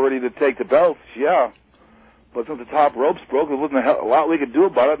Sean were ready to take the belts, yeah. But since the top ropes broke, there wasn't a lot we could do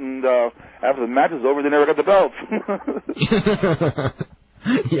about it, and after the match was over, they never got the belts.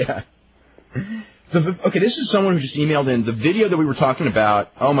 Yeah. Okay, this is someone who just emailed in the video that we were talking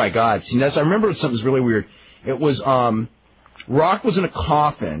about. Oh my God! See, I remember something was really weird. It was Rock was in a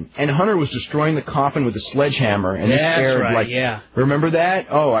coffin, and Hunter was destroying the coffin with a sledgehammer, and this aired right, like, yeah. Remember that?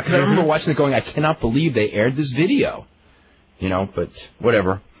 Oh, because I remember watching it going, I cannot believe they aired this video. You know, but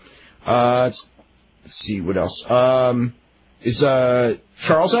whatever. Let's see, what else? Is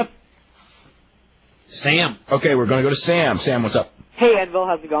Charles up? Sam. Okay, we're going to go to Sam. Sam, what's up? Hey, Edville,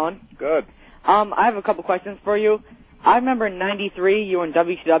 how's it going? Good. I have a couple questions for you. I remember in '93 you were in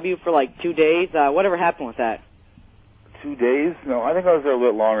WCW for like 2 days. Whatever happened with that? 2 days? No, I think I was there a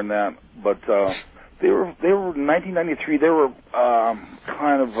little longer than that. But they were in 1993. They were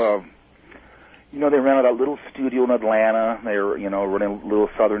kind of they rented a little studio in Atlanta. They were running little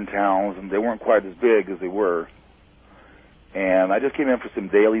southern towns, and they weren't quite as big as they were. And I just came in for some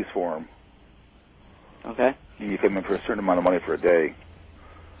dailies for them. Okay. You came in for a certain amount of money for a day.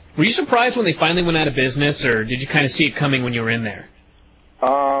 Were you surprised when they finally went out of business, or did you kind of see it coming when you were in there?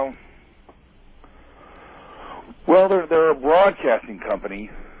 Well, they're a broadcasting company,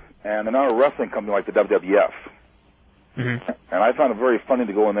 and they're not a wrestling company like the WWF. Mm-hmm. And I found it very funny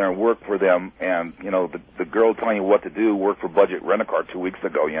to go in there and work for them, and, the girl telling you what to do worked for Budget Rent-A-Car 2 weeks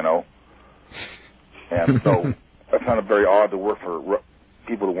ago, And so I found it very odd to work for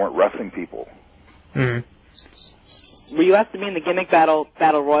people who weren't wrestling people. Mm-hmm. Were you asked to be in the gimmick battle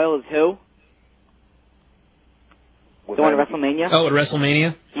royal as who? The one at WrestleMania? Oh, at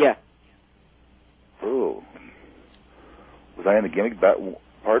WrestleMania? Yeah. Ooh. Was I in the gimmick battle?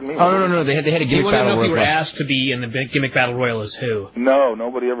 Pardon me? Oh, no. They had a gimmick battle royal. You want to know if you were asked to be in the gimmick battle royal as who? No,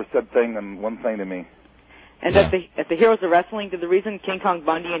 nobody ever said one thing to me. And at the Heroes of Wrestling, did the reason King Kong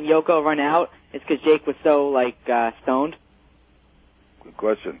Bundy and Yoko run out is because Jake was so, stoned? Good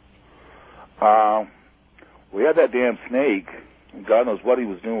question. We had that damn snake, and God knows what he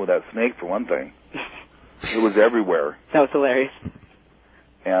was doing with that snake, for one thing. It was everywhere. That was hilarious.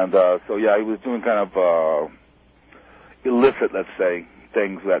 And, he was doing kind of, illicit, let's say,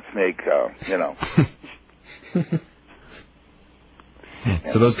 things with that snake,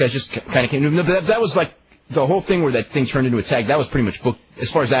 So those guys just kind of came. That was like the whole thing where that thing turned into a tag. That was pretty much booked.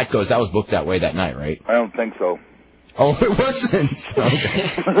 As far as that goes, that was booked that way that night, right? I don't think so. Oh, it wasn't. Okay.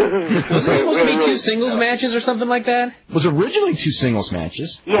 Was there supposed to be 2 singles matches or something like that? It was originally 2 singles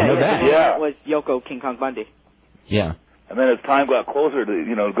matches. Yeah, I know that. Yeah. It was Yoko, King Kong Bundy. Yeah. And then as time got closer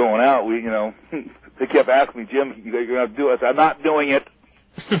to, going out, we, they kept asking me, Jim, you're going to do it. I said, I'm not doing it.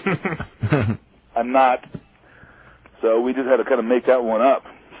 I'm not. So we just had to kind of make that one up.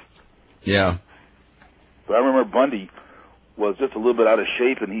 Yeah. But I remember Bundy was just a little bit out of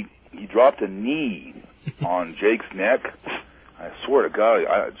shape, and he dropped a knee on Jake's neck. I swear to God,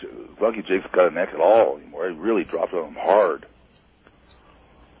 lucky Jake's got a neck at all anymore. He really dropped on him hard.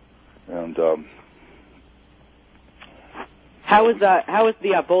 And how is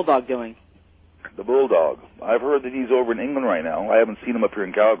the Bulldog doing? The Bulldog. I've heard that he's over in England right now. I haven't seen him up here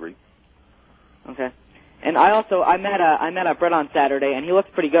in Calgary. Okay. And I met Bret on Saturday, and he looks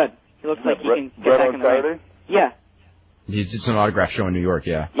pretty good. He looks like he can get Bret back on in the ring. Saturday? Yeah. You did some autograph show in New York,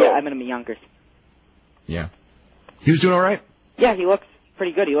 yeah. Yeah, I met him in Yonkers. Yeah. He was doing all right? Yeah, he looks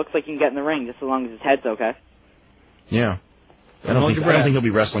pretty good. He looks like he can get in the ring, just as long as his head's okay. Yeah. I don't think he'll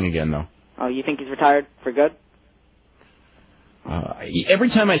be wrestling again, though. Oh, you think he's retired for good? Every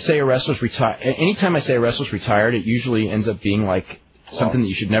time I say a wrestler's retired, anytime I say a wrestler's retired, it usually ends up being like something that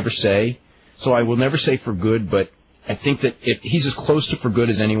you should never say. So I will never say for good, but I think that he's as close to for good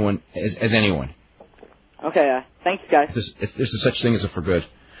as anyone. Okay, thanks, guys. If there's a such thing as a for good.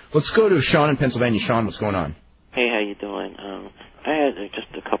 Let's go to Sean in Pennsylvania. Sean, what's going on? Hey, how you doing? I had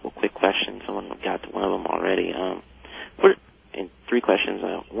just a couple quick questions. Someone got to one of them already. And 3 questions.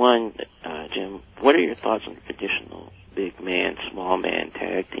 One, Jim, what are your thoughts on traditional big man, small man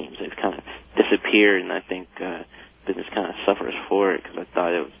tag teams? They've kind of disappeared, and I think business kind of suffers for it, because I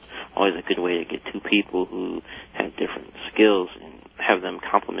thought it was always a good way to get 2 people who had different skills and have them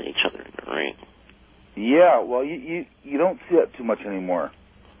complement each other in the ring. Yeah, well, you don't see that too much anymore.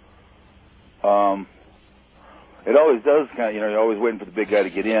 It always does kind of, you're always waiting for the big guy to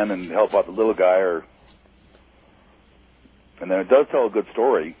get in and help out the little guy, and then it does tell a good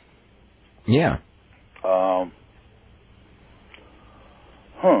story. Yeah.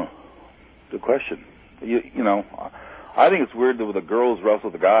 Good question. I think it's weird that the girls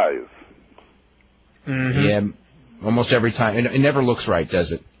wrestle the guys. Mm-hmm. Yeah, almost every time. It never looks right,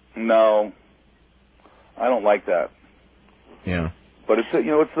 does it? No. I don't like that. Yeah. But it's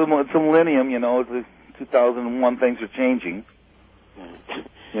the millennium, it's the 2001, things are changing.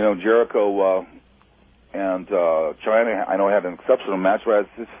 Jericho and China, I know, had an exceptional match where it's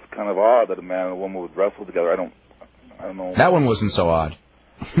just kind of odd that a man and a woman would wrestle together. I don't know. That one wasn't so odd.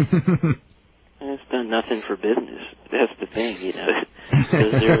 It's done nothing for business. That's the thing, you know.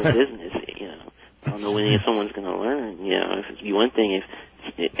 Because they're a business, you know. I don't know when someone's going to learn, you know. It'd be one thing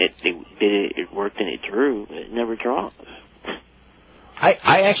if it worked and it drew, but it never draws.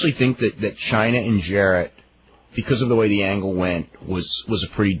 I actually think that China and Jarrett, because of the way the angle went, was a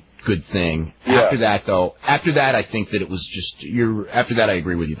pretty good thing. Yeah. After that, I think that it was just after that, I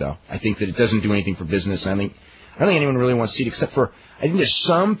agree with you though. I think that it doesn't do anything for business. I don't think anyone really wants to see it except for, I think there's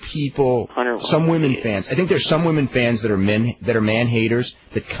some people, some women fans. I think there's some women fans that are man haters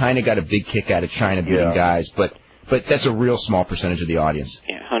that kind of got a big kick out of China beating guys, but that's a real small percentage of the audience.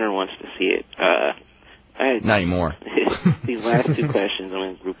 Yeah, Hunter wants to see it. Not anymore. These last two questions, I'm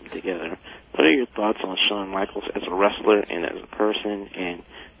going to group them together. What are your thoughts on Shawn Michaels as a wrestler and as a person? And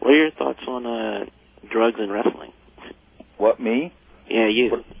what are your thoughts on drugs and wrestling? What, me? Yeah,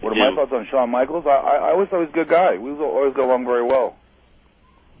 you. What are my thoughts on Shawn Michaels? I always thought he was a good guy. We always got along very well.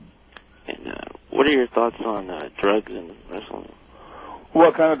 And what are your thoughts on drugs and wrestling?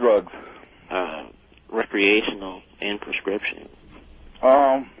 What kind of drugs? Recreational and prescription.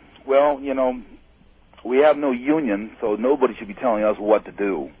 Well, you know, we have no union, so nobody should be telling us what to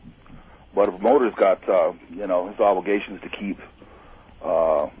do. But a promoter's got, you know, his obligations to keep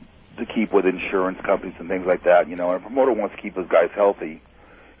with insurance companies and things like that, you know, and a promoter wants to keep his guys healthy.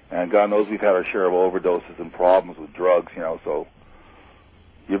 And God knows we've had our share of overdoses and problems with drugs, you know, so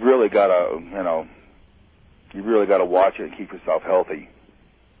you've really got to, you know, watch it and keep yourself healthy.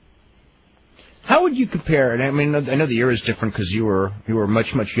 How would you compare, and I mean, I know the era is different because you were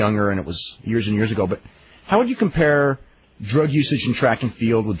much, much younger and it was years and years ago, but how would you compare drug usage in track and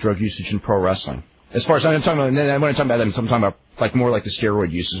field with drug usage in pro wrestling? As far as I'm talking about, when I'm talking about them, I'm talking about like more like the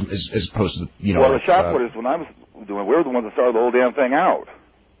steroid use as opposed to, you know. Well, the shot putters, when I was doing, we were the ones that started the whole damn thing out.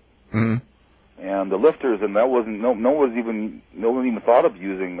 Mm-hmm. And the lifters, and that wasn't, no one even thought of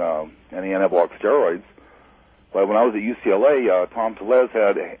using any anabolic steroids. But when I was at UCLA, Tom Tellez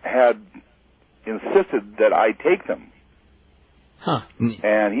had insisted that I take them. Huh.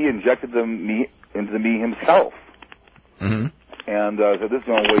 And he injected them into me himself. Mm-hmm. And said, this is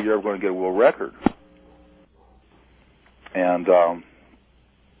the only way you're ever going to get a world record. And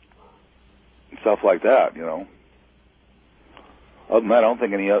stuff like that, you know. Other than that, I don't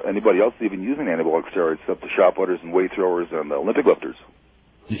think anybody else is even using anabolic steroids except the shot putters and weight throwers and the Olympic lifters.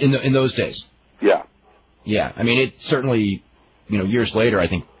 In those days? Yeah. Yeah. I mean, it certainly, you know, years later, I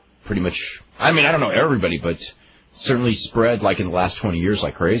think pretty much, I mean, I don't know everybody, but certainly spread like in the last 20 years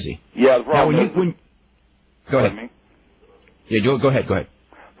like crazy. Yeah, the problem is... Go ahead. Me? Yeah, go ahead.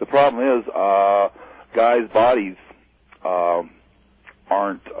 The problem is, guys' bodies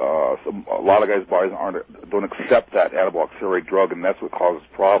aren't, a lot of guys' bodies don't accept that anabolic steroid drug, and that's what causes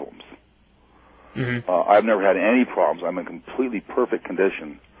problems. Mm-hmm. I've never had any problems. I'm in completely perfect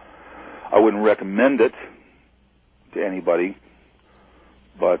condition. I wouldn't recommend it to anybody,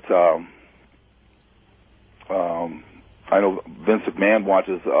 but I know Vince McMahon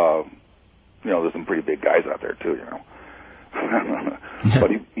watches, you know, there's some pretty big guys out there too, you know.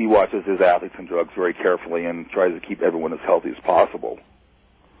 But he watches his athletes and drugs very carefully and tries to keep everyone as healthy as possible.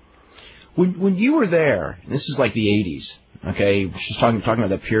 When you were there, this is like the 80s, okay? Just talking about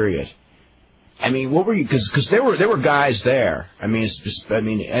that period. I mean, what were you? Because there were guys there. I mean, it's just, I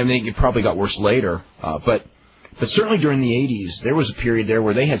think it probably got worse later. But certainly during the 80s, there was a period there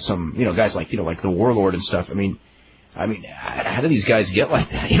where they had some, you know, guys like, you know, like the Warlord and stuff. I mean, how do these guys get like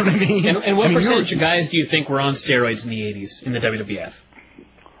that? You know what I mean? And what percentage of guys do you think were on steroids in the 80s in the WWF?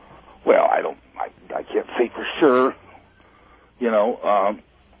 Well, I can't say for sure. You know,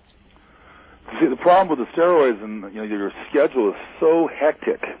 see, the problem with the steroids and, you know, your schedule is so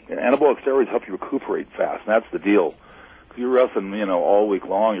hectic. And anabolic steroids help you recuperate fast, and that's the deal. Because you're wrestling, you know, all week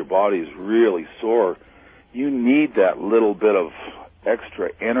long, your body is really sore. You need that little bit of extra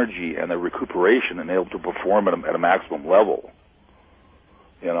energy and the recuperation and able to perform at a maximum level.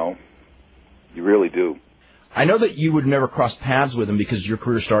 You know, you really do. I know that you would never cross paths with him because your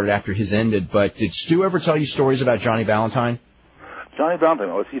career started after his ended, but did Stu ever tell you stories about Johnny Valentine? Johnny Valentine,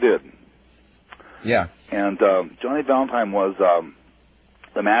 yes, he did. Yeah. And Johnny Valentine was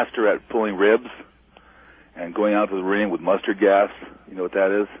the master at pulling ribs and going out to the ring with mustard gas. You know what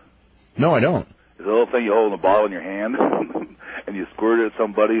that is? No, I don't. It's a little thing you hold in a bottle in your hand, and you squirt it at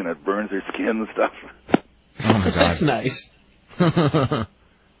somebody, and it burns their skin and stuff. Oh, my God. That's nice.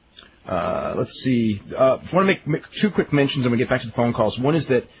 Let's see. I want to make two quick mentions and we get back to the phone calls. One is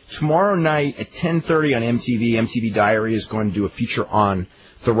that tomorrow night at 10:30 on MTV Diary is going to do a feature on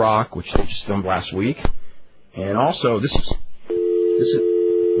The Rock, which they just filmed last week. And also, this is,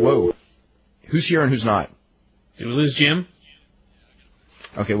 whoa. Who's here and who's not? Did we lose Jim?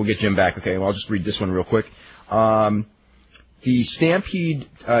 Okay, we'll get Jim back. Okay, well, I'll just read this one real quick. The Stampede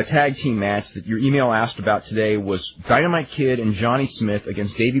tag team match that your email asked about today was Dynamite Kid and Johnny Smith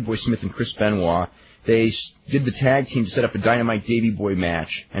against Davey Boy Smith and Chris Benoit. They did the tag team to set up a Dynamite Davey Boy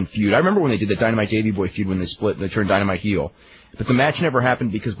match and feud. I remember when they did the Dynamite Davey Boy feud when they split and they turned Dynamite heel. But the match never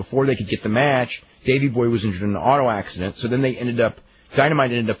happened because before they could get the match, Davey Boy was injured in an auto accident. So then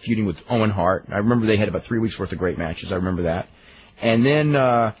Dynamite ended up feuding with Owen Hart. I remember they had about 3 weeks worth of great matches. I remember that. And then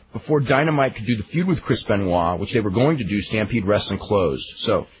before Dynamite could do the feud with Chris Benoit, which they were going to do, Stampede Wrestling closed.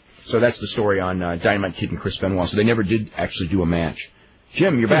 So that's the story on Dynamite Kid and Chris Benoit. So they never did actually do a match.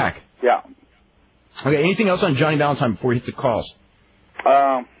 Jim, you're back. Yeah. Okay, anything else on Johnny Valentine before we hit the calls?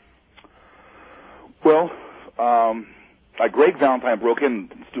 Greg Valentine broke in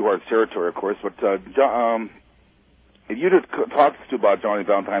Stu Hart's territory, of course, but if you'd have talked to Stu about Johnny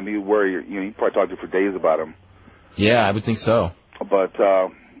Valentine, you'd probably talked to him for days about him. Yeah, I would think so. But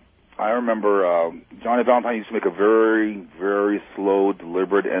I remember Johnny Valentine used to make a very, very slow,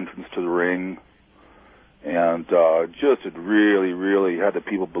 deliberate entrance to the ring, and just had really, really had the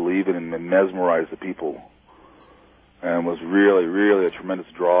people believe in him and mesmerize the people, and was really, really a tremendous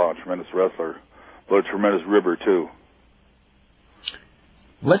draw, a tremendous wrestler, but a tremendous ribber, too.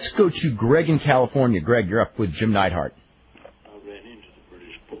 Let's go to Greg in California. Greg, you're up with Jim Neidhart. I ran into the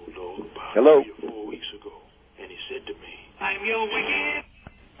British Bulldog about Hello. 3 or 4 weeks ago, and he said to me, I'm your wicked.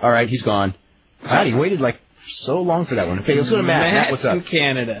 All right, he's gone. God, he waited like so long for that one. Okay, let's go to Matt. Matt, what's up? From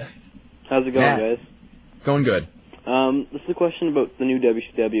Canada. How's it going, Matt. guys? Going good. This is a question about the new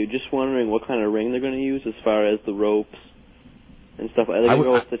WCW. Just wondering what kind of ring they're going to use as far as the ropes and stuff. Are they going to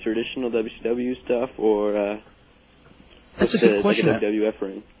go with the traditional WCW stuff, or that's a good question. Like a WWF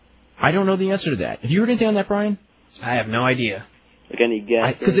ring? I don't know the answer to that. Have you heard anything on that, Brian? I have no idea. Like any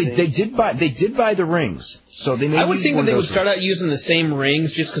guess? Because they did buy the rings, so they may. I would think that they would start out using the same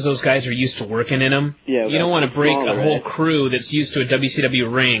rings just because those guys are used to working in them. Yeah, you don't want to break smaller, a whole right? crew that's used to a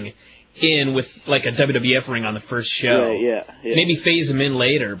WCW ring in with like a WWF ring on the first show. Right, yeah. Maybe phase them in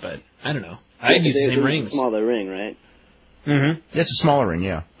later, but I don't know. I'd use the same rings. A smaller ring, right? Mm-hmm. That's a smaller ring,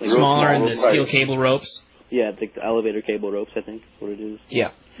 yeah. Smaller and the steel cable ropes. Yeah, the elevator cable ropes, I think, is what it is.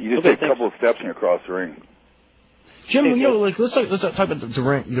 Yeah. You just take a couple of steps and you're across the ring. Jim, let's talk about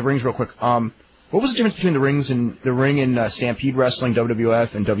the rings real quick. What was the difference between the ring in Stampede Wrestling,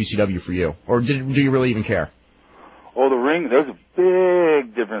 WWF, and WCW for you? Or do you really even care? Oh, the ring, there's a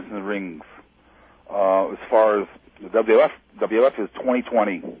big difference in the rings. As far as the WWF is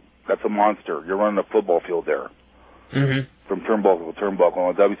 20/20. That's a monster. You're running a football field there. Mm-hmm. From turnbuckle to turnbuckle.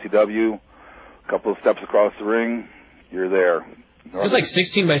 On WCW, a couple of steps across the ring, you're there. It was like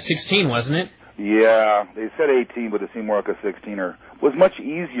 16 by 16, wasn't it? Yeah, they said 18, but it seemed more like a 16er. It was much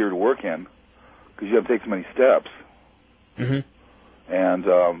easier to work in because you have to take so many steps. Mm-hmm. And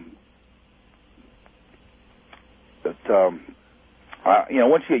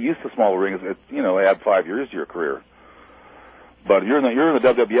once you get used to smaller rings, add 5 years to your career. But you're in the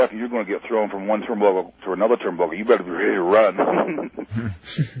WWF, and you're going to get thrown from one turnbuckle to another turnbuckle. You better be ready to run.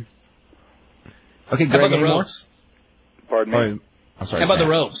 Okay, Greg, how about the ropes? Pardon me? I'm sorry. How about the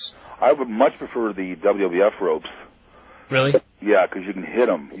ropes? I would much prefer the WWF ropes. Really? Yeah, because you can hit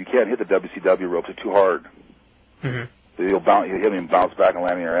them. You can't hit the WCW ropes; they're too hard. Mm-hmm. You'll hit them and bounce back and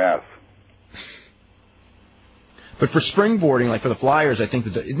land on your ass. But for springboarding, like for the Flyers, I think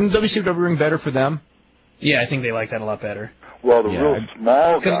isn't the WCW ring better for them? Yeah, I think they like that a lot better. Well, the real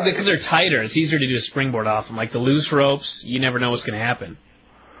small guys, because they're tighter, it's easier to do a springboard off them. Like the loose ropes, you never know what's going to happen.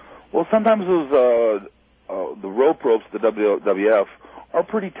 Well, sometimes those the rope ropes, the WWF, are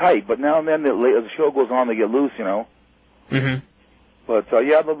pretty tight, but now and then, as the show goes on, they get loose, Mm-hmm. But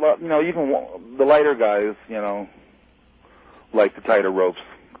even the lighter guys, like the tighter ropes.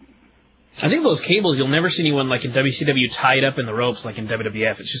 I think those cables, you'll never see anyone like in WCW tied up in the ropes like in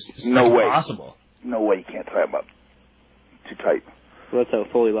WWF. It's no way. Impossible. No way, you can't tie them up. Too tight. Well, that's how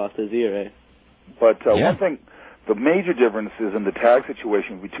Foley lost his ear, eh? But one thing, the major difference is in the tag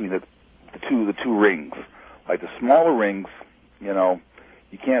situation between the two rings. Like the smaller rings,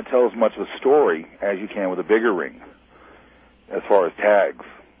 you can't tell as much of a story as you can with a bigger ring, as far as tags.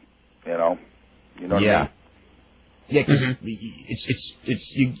 You know what I mean? Yeah, because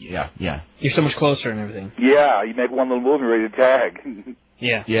yeah. You're so much closer and everything. Yeah, you make one little move, you're ready to tag.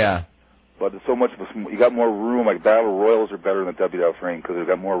 Yeah. But there's so much of you got more room. Like Battle Royals are better than the WWF ring because they've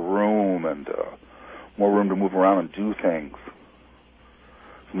got more room and more room to move around and do things.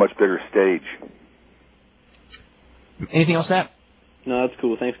 It's a much bigger stage. Anything else, Matt? No, that's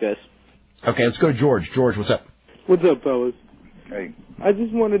cool. Thanks, guys. Okay, let's go to George. George, what's up? What's up, fellas? Hey. I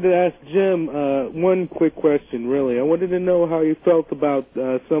just wanted to ask Jim one quick question, really. I wanted to know how you felt about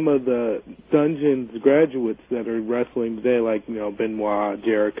some of the Dungeons graduates that are wrestling today, like, Benoit,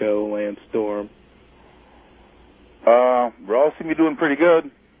 Jericho, Lance Storm. Raw seem to be doing pretty good.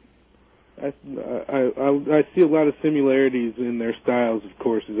 I see a lot of similarities in their styles, of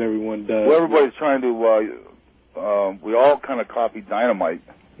course, as everyone does. Well, everybody's trying to, we all kind of copied Dynamite.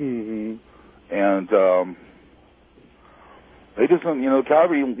 Mm-hmm. And, they just,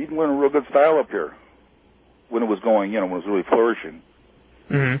 Calgary, you can learn a real good style up here when it was going, when it was really flourishing.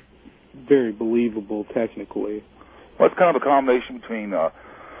 Mm-hmm. Very believable, technically. Well, it's kind of a combination between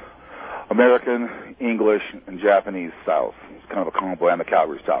American, English, and Japanese styles. It's kind of a combo, and the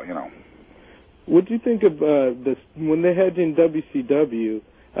Calgary style, What do you think of this when they had you in WCW?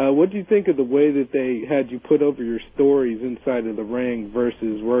 What do you think of the way that they had you put over your stories inside of the ring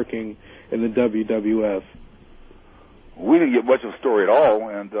versus working in the WWF? We didn't get much of a story at all,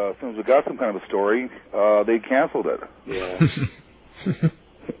 and as soon as we got some kind of a story, they canceled it. Yeah.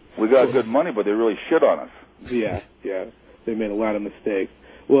 We got good money, but they really shit on us. Yeah. They made a lot of mistakes.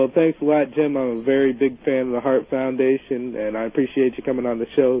 Well, thanks a lot, Jim. I'm a very big fan of the Hart Foundation, and I appreciate you coming on the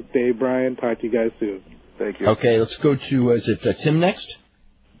show. Dave Bryan, talk to you guys soon. Thank you. Okay, let's go to, is it Tim next?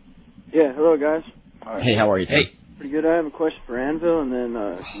 Yeah, hello, guys. Right. Hey, how are you, Tim? Hey. Pretty good. I have a question for Anvil, and then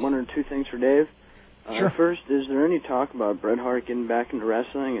one or two things for Dave. Sure. First, is there any talk about Bret Hart getting back into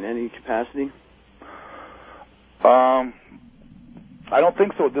wrestling in any capacity? I don't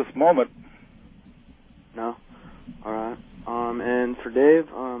think so at this moment. No? All right. And for Dave,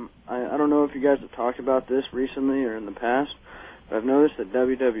 I don't know if you guys have talked about this recently or in the past, but I've noticed that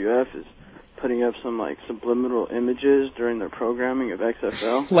WWF is putting up some, subliminal images during their programming of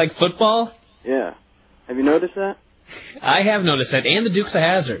XFL. Like football? Yeah. Have you noticed that? I have noticed that, and the Dukes of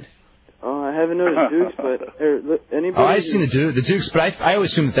Hazzard. Oh, I haven't noticed Dukes, but anybody... Oh, I've seen the Dukes, but I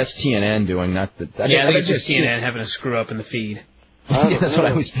always assume that's TNN doing, not the... I think it's just TNN having a screw-up in the feed. Yeah, that's what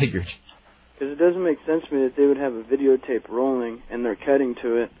I always figured. Because it doesn't make sense to me that they would have a videotape rolling and they're cutting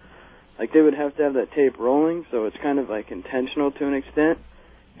to it. Like, they would have to have that tape rolling, so it's kind of, intentional to an extent.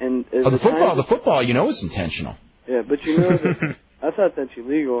 And the football, it's intentional. Yeah, but that I thought that's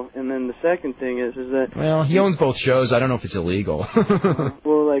illegal. And then the second thing is that... Well, he owns both shows. I don't know if it's illegal.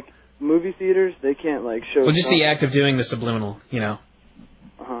 Movie theaters, they can't, show... Well, just the act of doing the subliminal,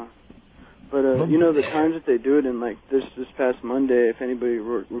 Uh-huh. But, the times that they do it in, this past Monday, if anybody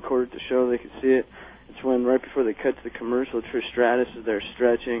recorded the show, they could see it. It's when, right before they cut to the commercial, Trish Stratus is there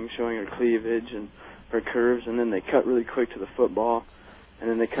stretching, showing her cleavage and her curves, and then they cut really quick to the football, and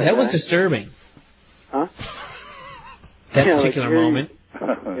then they cut That was back. disturbing. Huh? That particular moment.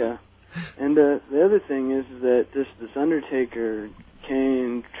 Yeah. And the other thing is that this Undertaker,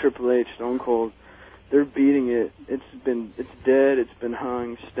 Kane, Triple H, Stone Cold, they're beating it. It's dead. It's been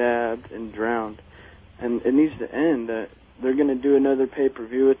hung, stabbed, and drowned, and it needs to end. They're going to do another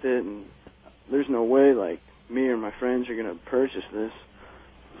pay-per-view with it, and there's no way me or my friends are going to purchase this.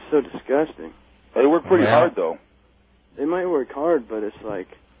 It's so disgusting. They work pretty hard, though. They might work hard, but it's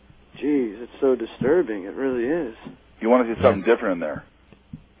geez, it's so disturbing. It really is. You want to see something different in there.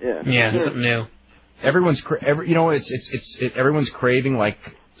 Yeah, something new. Everyone's everyone's craving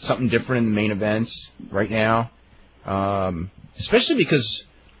something different in the main events right now, especially because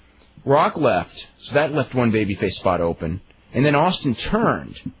Rock left, so that left one babyface spot open, and then Austin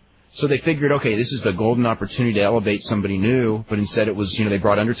turned, so they figured, okay, this is the golden opportunity to elevate somebody new, but instead it was they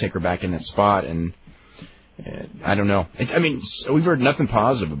brought Undertaker back in that spot, and I don't know. We've heard nothing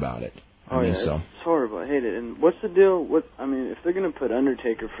positive about it. It's horrible. I hate it. And what's the deal? If they're going to put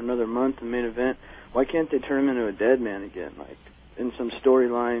Undertaker for another month in the main event, why can't they turn him into a dead man again, in some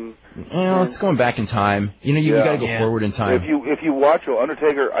storyline? Well, it's going back in time. You got to go forward in time. If you watch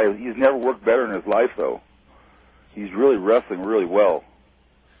Undertaker, he's never worked better in his life, though. He's really wrestling really well.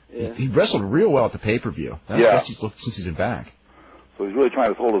 Yeah. He wrestled real well at the pay-per-view. That's the best he's looked since he's been back. So he's really trying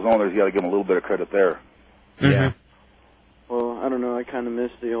to hold his own. You got to give him a little bit of credit there. Mm-hmm. Yeah. Well, I don't know. I kind of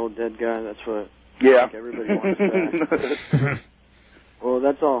miss the old dead guy. That's what everybody wants back. Well,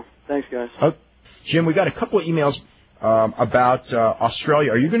 that's all. Thanks, guys. Jim, we got a couple of emails about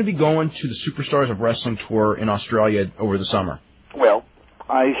Australia. Are you going to be going to the Superstars of Wrestling tour in Australia over the summer? Well,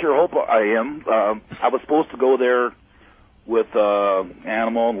 I sure hope I am. I was supposed to go there with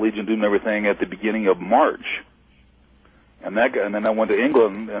Animal and Legion of Doom and everything at the beginning of March, and then I went to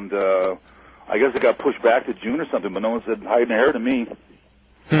England, and I guess it got pushed back to June or something, but no one said hide and hair to me.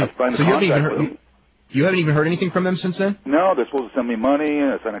 So you haven't even heard anything from them since then? No, they're supposed to send me money,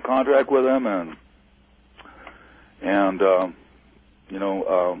 and I signed a contract with them, and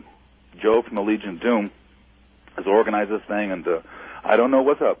Joe from the Legion of Doom, has organized this thing, and I don't know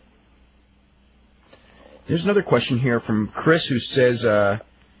what's up. There's another question here from Chris who says,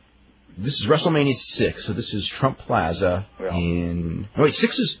 this is WrestleMania 6, so this is Trump Plaza in... No, wait,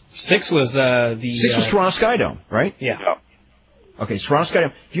 6 is... 6 was the... 6 was Toronto Skydome, right? Yeah. Okay, Toronto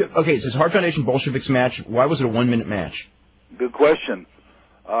Skydome. Okay, it says Hart Foundation Bolsheviks match. Why was it a 1-minute match? Good question.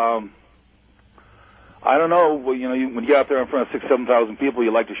 I don't know. Well, you know, when you get out there in front of 6,000, 7,000 people,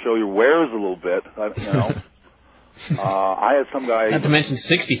 you like to show your wares a little bit. You know, I had some guy. Not to mention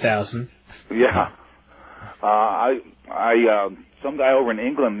 60,000. Yeah. Some guy over in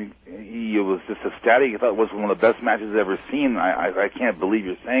England, he was just ecstatic. He thought it was one of the best matches he's ever seen. I can't believe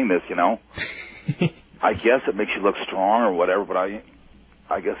you're saying this, you know. I guess it makes you look strong or whatever, but I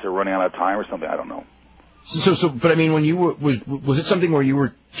guess they're running out of time or something. I don't know. But I mean, when you were, was it something where you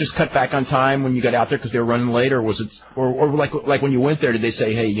were just cut back on time when you got out there because they were running late, or was it, or like when you went there, did they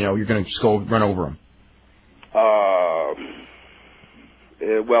say, hey, you know, you're going to just go run over them?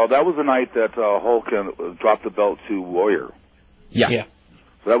 Well, that was the night that Hulk dropped the belt to Warrior. Yeah.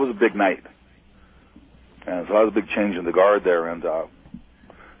 So that was a big night, and so that was a big change in the guard there, and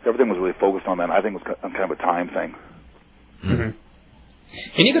everything was really focused on that. I think it was kind of a time thing. Mm-hmm.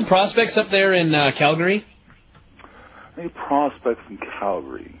 Any good prospects up there in Calgary? Any prospects in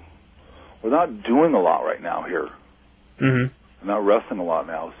Calgary? We're not doing a lot right now here. Mm-hmm. We're not wrestling a lot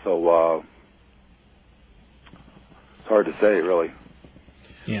now, so it's hard to say, really.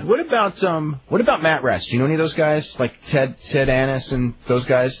 Yeah. What about Matt Ratz? Do you know any of those guys, like Ted Annis and those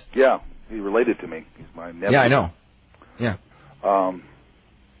guys? Yeah, he's related to me. He's my nephew. Yeah, I know. Yeah.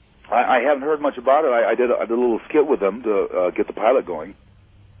 I haven't heard much about it. I did a little skit with them to get the pilot going.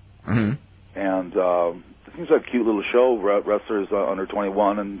 Mm-hmm. And it seems like a cute little show. Wrestlers under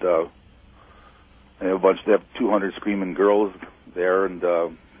 21, and they have 200 screaming girls there, and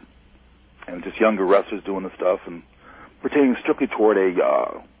just younger wrestlers doing the stuff, and pertaining strictly toward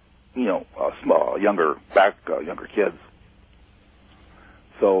a small younger kids.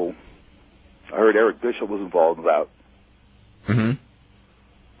 So I heard Eric Bishop was involved in that. Mm-hmm.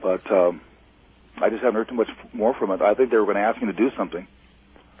 But I just haven't heard too much more from it. I think they were going to ask me to do something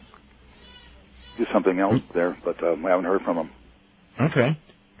else there, but I haven't heard from them. Okay.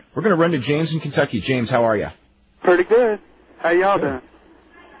 We're going to run to James in Kentucky. James, how are you? Pretty good. How y'all doing?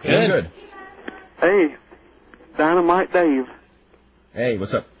 Good. Hey, Dynamite Dave. Hey,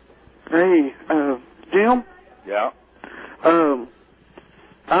 what's up? Hey, Jim? Yeah? I'm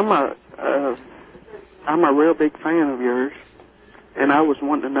a real big fan of yours, and I was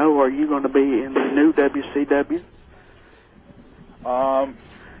wanting to know, are you going to be in the new WCW?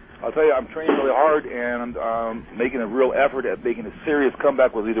 I'll tell you, I'm training really hard and making a real effort at making a serious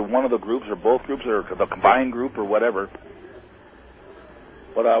comeback with either one of the groups or both groups or the combined group or whatever.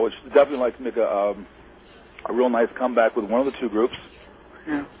 But I would definitely like to make a real nice comeback with one of the two groups.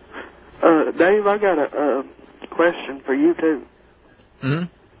 Yeah. Dave, I got a question for you, too. Mm-hmm.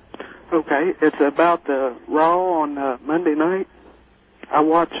 Okay, it's about the Raw on Monday night. I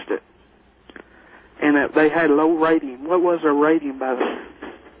watched it, and they had low rating. What was their rating, by the way?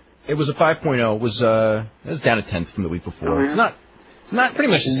 It was a 5.0. It was down a tenth from the week before. Oh, yeah. It's not pretty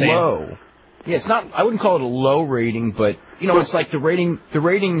much the same. Low. Yeah, it's not. I wouldn't call it a low rating, but you know, it's like the rating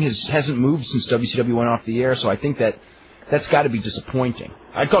hasn't moved since WCW went off the air. So I think that's got to be disappointing.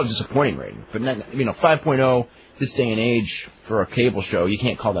 I'd call it a disappointing rating, but not, 5.0 this day and age for a cable show, you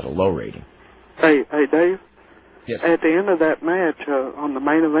can't call that a low rating. Hey, Dave. Yes. At the end of that match on the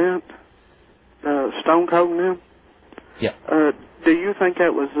main event, Stone Cold and them. Yeah. Do you think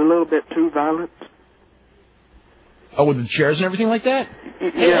that was a little bit too violent? Oh, with the chairs and everything like that?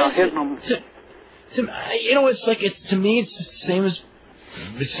 Yeah, hitting them. To me, it's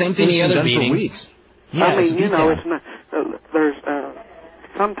the same thing Any that's other been done beating. for weeks. Yeah, I mean, it's it's not. There's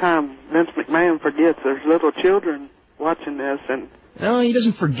sometimes Vince McMahon forgets there's little children watching this, and no, he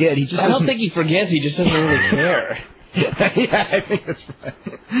doesn't forget. He just. I don't think he forgets. He just doesn't really care. Yeah, I think that's right.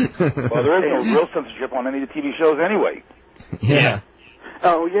 Well, there is no real censorship on any of the TV shows anyway. Yeah.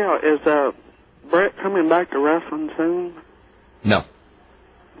 Oh yeah, is Bret coming back to wrestling soon? No.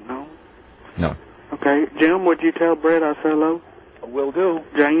 Okay, Jim, would you tell Bret I say hello? Will do.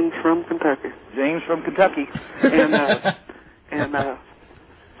 James from Kentucky. And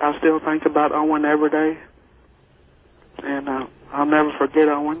I still think about Owen every day, and I'll never forget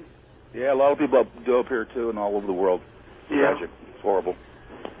Owen. Yeah, a lot of people do up here too, and all over the world. Yeah. Tragic. It's horrible.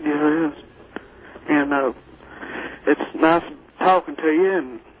 Yeah, it is. And it's nice talking to you.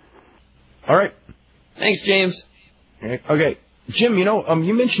 And all right. Thanks, James. Okay, Jim.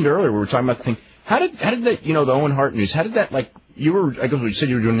 You mentioned earlier we were talking about the thing. How did that? The Owen Hart news. How did that I guess you said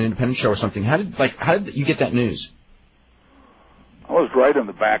you were doing an independent show or something. How did you get that news? I was right in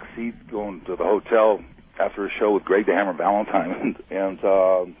the back seat going to the hotel after a show with Greg the Hammer Valentine, and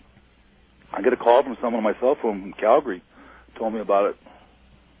I get a call from someone on my cell phone from Calgary, told me about it.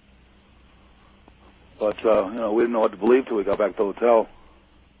 But, we didn't know what to believe till we got back to the hotel.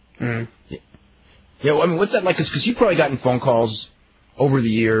 Mm. Yeah, well, I mean, what's that like? Because you've probably gotten phone calls over the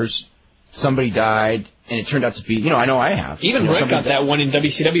years. Somebody died, and it turned out to be, I know I have. Even Brett got that one in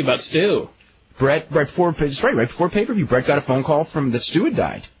WCW about Stu. Right before pay-per-view, Brett got a phone call from that Stu had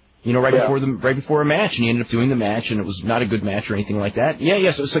died. Right before a match, and he ended up doing the match, and it was not a good match or anything like that. Yeah.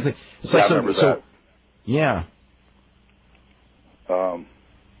 So it's like I remember that. Yeah.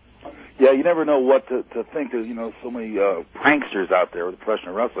 Yeah, you never know what to think. There's so many pranksters out there with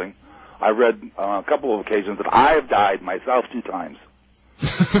professional wrestling. I read a couple of occasions that I've died myself 2 times.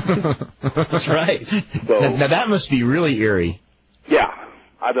 That's right. So, now that must be really eerie. Yeah,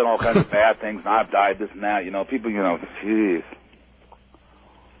 I've done all kinds of bad things, and I've died this and that. People, jeez.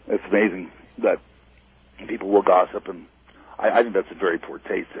 It's amazing that people will gossip, and I think that's a very poor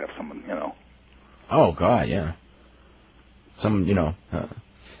taste to have someone, Oh, God, yeah.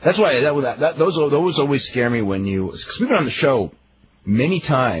 That's why those always scare me when because we've been on the show many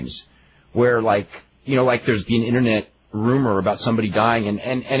times where, there's been internet rumor about somebody dying,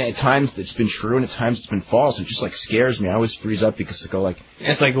 and at times it's been true, and at times it's been false. It just, scares me. I always freeze up because I go,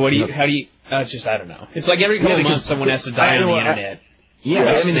 It's like, it's just, I don't know. It's like every couple of months someone has to die on the internet.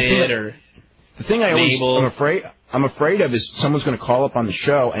 The thing I'm afraid of is someone's going to call up on the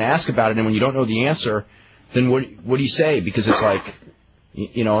show and ask about it, and when you don't know the answer, then what do you say? Because it's like, I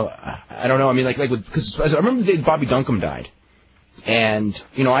don't know. I mean, because I remember the day Bobby Duncombe died, and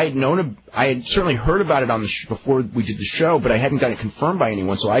I had certainly heard about it on the before we did the show, but I hadn't got it confirmed by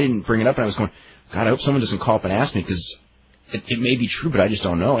anyone, so I didn't bring it up. And I was going, God, I hope someone doesn't call up and ask me, because it may be true, but I just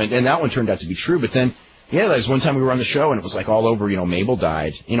don't know. And that one turned out to be true, but then. Yeah, there was one time we were on the show, and it was all over, Mabel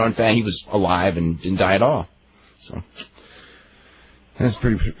died. In fact, he was alive and didn't die at all. So, that's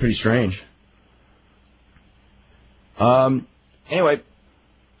pretty strange. Anyway,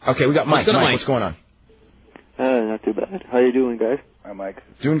 okay, we got Mike. Mike, what's going on? Not too bad. How you doing, guys? Hi, Mike.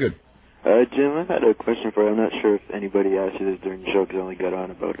 Doing good. Jim, I had a question for you. I'm not sure if anybody asked you this during the show, because I only got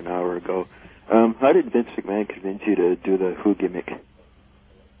on about an hour ago. How did Vince McMahon convince you to do the Who gimmick?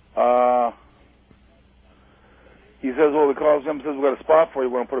 He says, well, because him says, we've got a spot for you,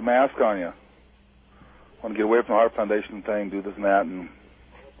 we're going to put a mask on you. Want to get away from the Heart Foundation thing, do this and that, and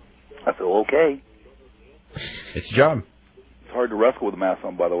I said, okay. It's a job. It's hard to wrestle with a mask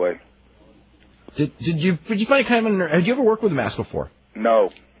on, by the way. Did you find it kind of had you ever worked with a mask before?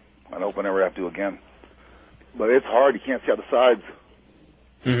 No. I hope I never have to again. But it's hard. You can't see out the sides.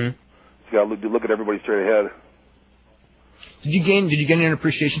 Mm-hmm. You got to look at everybody straight ahead. Did you gain an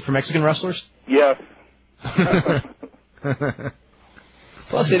appreciation for Mexican wrestlers? Yes.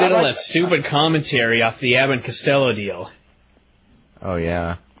 Plus, they did all that stupid commentary off the Abbott and Costello deal. Oh,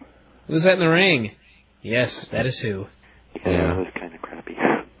 yeah. Who's that in the ring? Yes, that is who. Yeah, it was kind of crappy.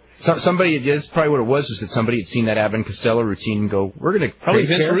 Somebody, that's probably what it was, is that somebody had seen that Abbott and Costello routine and go, we're going to probably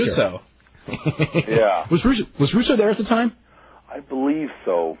Vince Russo. Yeah. Was Russo there at the time? I believe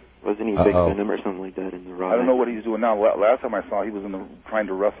so. Wasn't he Big Venom or something like that in the Raw? I don't know what he's doing now. Last time I saw, he was trying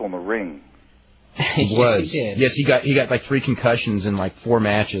to wrestle in the ring. He was. Yes, he got 3 concussions in 4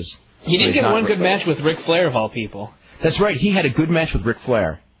 matches. He did get one good match with Ric Flair, of all people. That's right. He had a good match with Ric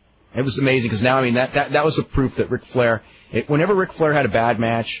Flair. It was amazing, because now, I mean, that was a proof that Ric Flair, whenever Ric Flair had a bad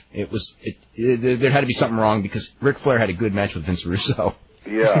match, there had to be something wrong, because Ric Flair had a good match with Vince Russo.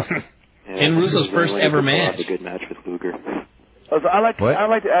 Yeah. And Russo's first ever match. A good match with Luger. I'd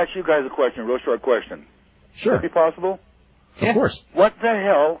like to ask you guys a question, a real short question. Sure. Would it be possible? Of course. What the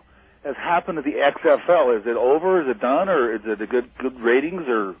hell has happened to the XFL? Is it over? Is it done? Or is it a good ratings?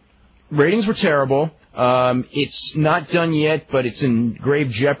 Or ratings were terrible. It's not done yet, but it's in grave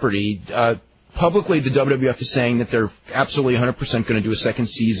jeopardy. Publicly, the WWF is saying that they're absolutely 100% going to do a second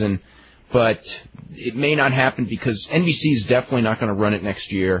season, but it may not happen because NBC is definitely not going to run it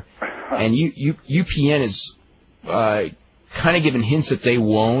next year, and UPN is kind of given hints that they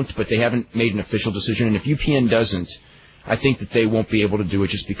won't, but they haven't made an official decision. And if UPN doesn't, I think that they won't be able to do it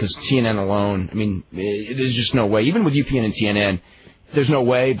just because TNN alone. I mean, there's just no way. Even with UPN and TNN, there's no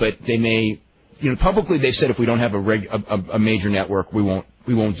way. But they may, publicly they've said if we don't have a major network, we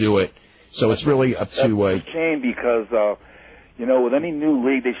won't do it. So it's really up to. That's a shame because with any new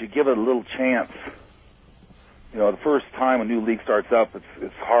league, they should give it a little chance. The first time a new league starts up,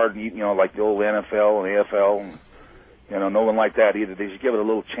 it's hard. Like the old NFL and AFL. No one like that either. They should give it a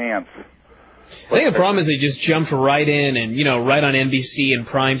little chance. I think the problem is they just jumped right in and, right on NBC in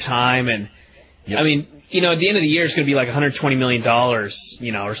prime time. And, I mean, at the end of the year, it's going to be like $120 million,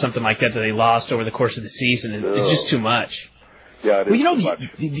 or something like that they lost over the course of the season. It's just too much. Yeah, it is too much.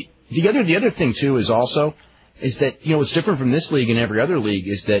 The other thing, too, is that, what's different from this league and every other league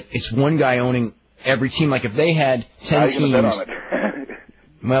is that it's one guy owning every team. Like, if they had 10 teams.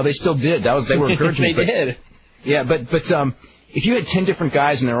 Well, they still did. They were encouraging. They did. Yeah, but if you had 10 different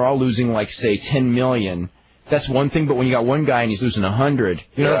guys and they're all losing, like, say, $10 million, that's one thing. But when you got one guy and he's losing 100,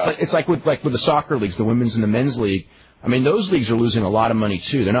 it's like with the soccer leagues, the women's and the men's league. I mean, those leagues are losing a lot of money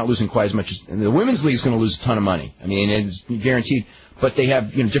too. They're not losing quite as much as the women's league is going to lose a ton of money. I mean, it's guaranteed. But they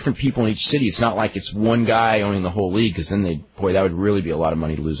have different people in each city. It's not like it's one guy owning the whole league, because then that would really be a lot of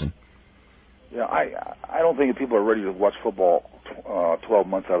money losing. Yeah, I don't think people are ready to watch football 12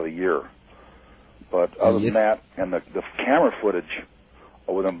 months out of the year. But other than that, and the camera footage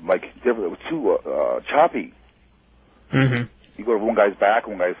with them, it was too choppy. Mm-hmm. You go to one guy's back,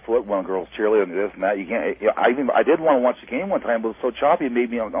 one guy's foot, one girl's cheerleader, and this and that. You can't. I did want to watch the game one time, but it was so choppy it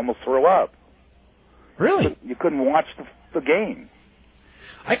made me almost throw up. Really? You couldn't watch the game.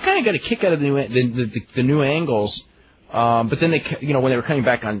 I kind of got a kick out of the new angles, but then they, when they were coming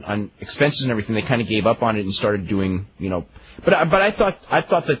back on expenses and everything, they kind of gave up on it and started doing, But I thought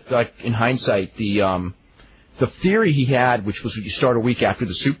that, like, in hindsight, the theory he had, which was you start a week after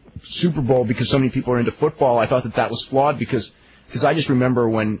the Super Bowl because so many people are into football, I thought that was flawed because I just remember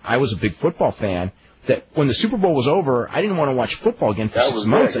when I was a big football fan that when the Super Bowl was over, I didn't want to watch football again for 6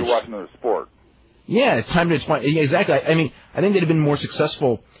 months. You're watching another sport. Yeah, it's time to explain. Yeah, exactly. I mean, I think they'd have been more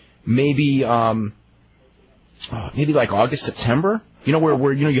successful maybe like August, September.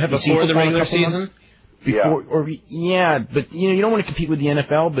 Where you haven't seen before the regular season. Months. Before, but you don't want to compete with the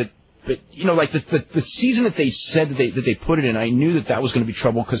NFL, but like the season that they said that they put it in, I knew that was going to be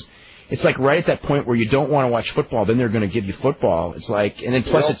trouble because it's like right at that point where you don't want to watch football, then they're going to give you football. It's like, and then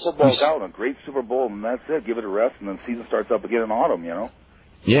plus football's out, a great Super Bowl, and that's it. Give it a rest, and then the season starts up again in autumn.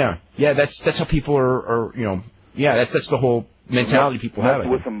 Yeah, that's how people are. That's the whole mentality people have.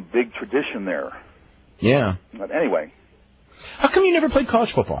 With some big tradition there. Yeah. But anyway, how come you never played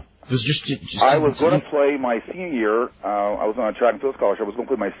college football? It was just I was going to play my senior year. I was on a track and field scholarship. I was going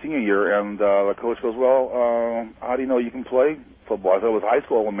to play my senior year, and the coach goes, "Well, how do you know you can play football?" I said, "I was high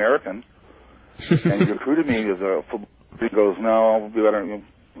school American," and he recruited me as a football. He goes, "No,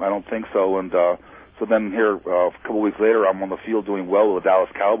 I don't think so." And so then here, a couple weeks later, I'm on the field doing well with the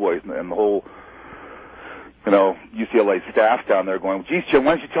Dallas Cowboys, and the whole, UCLA staff down there going, "Geez, Jim,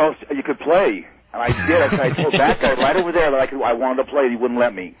 why don't you tell us you could play?" And I did. I told that guy right over there that I wanted to play, and he wouldn't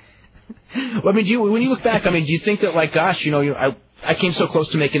let me. Well, I mean, when you look back, I mean, do you think that, like, gosh, I came so close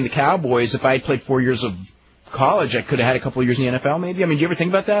to making the Cowboys. If I had played 4 years of college, I could have had a couple of years in the NFL, maybe? I mean, do you ever think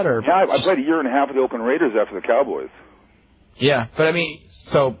about that? Or yeah, I played a year and a half with the Oakland Raiders after the Cowboys. Yeah, but I mean,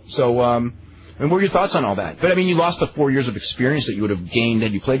 what were your thoughts on all that? But I mean, you lost the 4 years of experience that you would have gained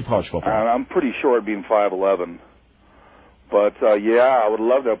had you played college football. I'm pretty short, being 5'11", but I would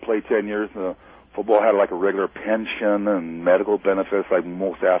love to have played 10 years. Football had like a regular pension and medical benefits like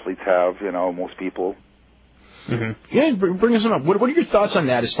most athletes have, most people. Mm-hmm. Yeah, bring us on. What are your thoughts on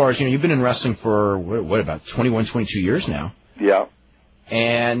that as far as, you've been in wrestling for, what about 21, 22 years now? Yeah.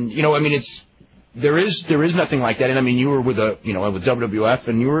 And, I mean, there is nothing like that. And I mean, you were with with WWF,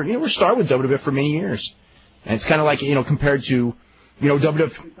 and you were a star with WWF for many years. And it's kind of like, compared to,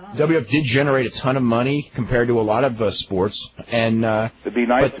 WWF did generate a ton of money compared to a lot of sports, and it'd be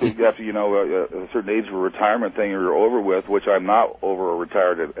nice after a certain age of a retirement thing you're over with, which I'm not over or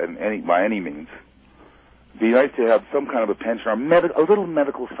retired by any means. It'd be nice to have some kind of a pension or a little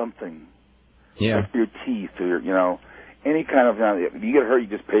medical something. Yeah. Like your teeth or any kind of if you get hurt, you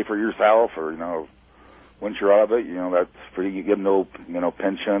just pay for yourself, or once you're out of it, that's free. You get no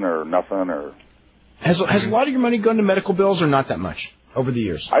pension or nothing or. Has a lot of your money gone to medical bills or not that much over the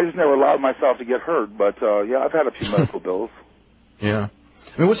years? I just never allowed myself to get hurt, but I've had a few medical bills. Yeah.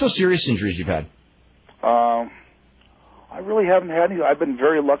 I mean, what's those serious injuries you've had? I really haven't had any. I've been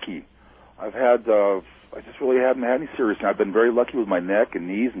very lucky. I just really haven't had any serious. I've been very lucky with my neck and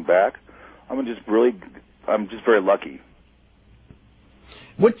knees and back. I'm just very lucky.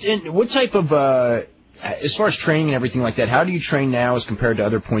 What type of, as far as training and everything like that, how do you train now as compared to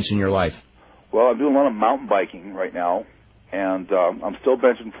other points in your life? Well, I'm doing a lot of mountain biking right now, and I'm still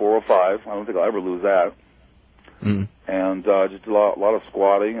benching 405. I don't think I'll ever lose that. Mm. And just a lot of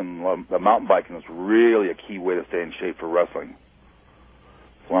squatting, and the mountain biking is really a key way to stay in shape for wrestling.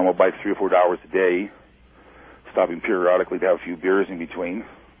 So I'm going to bike 3 or 4 hours a day, stopping periodically to have a few beers in between.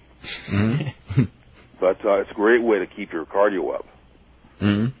 Mm-hmm. But it's a great way to keep your cardio up.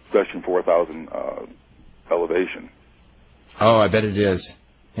 especially in 4,000 elevation. Oh, I bet it is.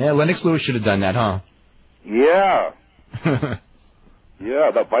 Yeah, Lennox Lewis should have done that, huh? Yeah.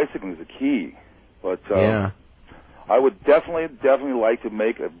 Yeah, that bicycling is the key. But yeah. I would definitely like to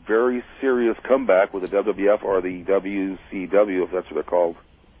make a very serious comeback with the WWF or the WCW, if that's what they're called.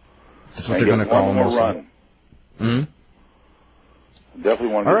 That's what they're going to call them. One more run. Definitely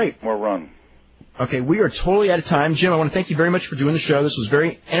want to get more run. Okay, we are totally out of time. Jim, I want to thank you very much for doing the show. This was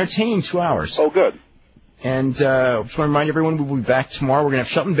very entertaining 2 hours. Oh, good. And I just want to remind everyone, we'll be back tomorrow. We're going to have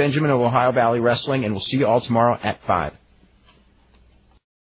Shelton Benjamin of Ohio Valley Wrestling, and we'll see you all tomorrow at 5.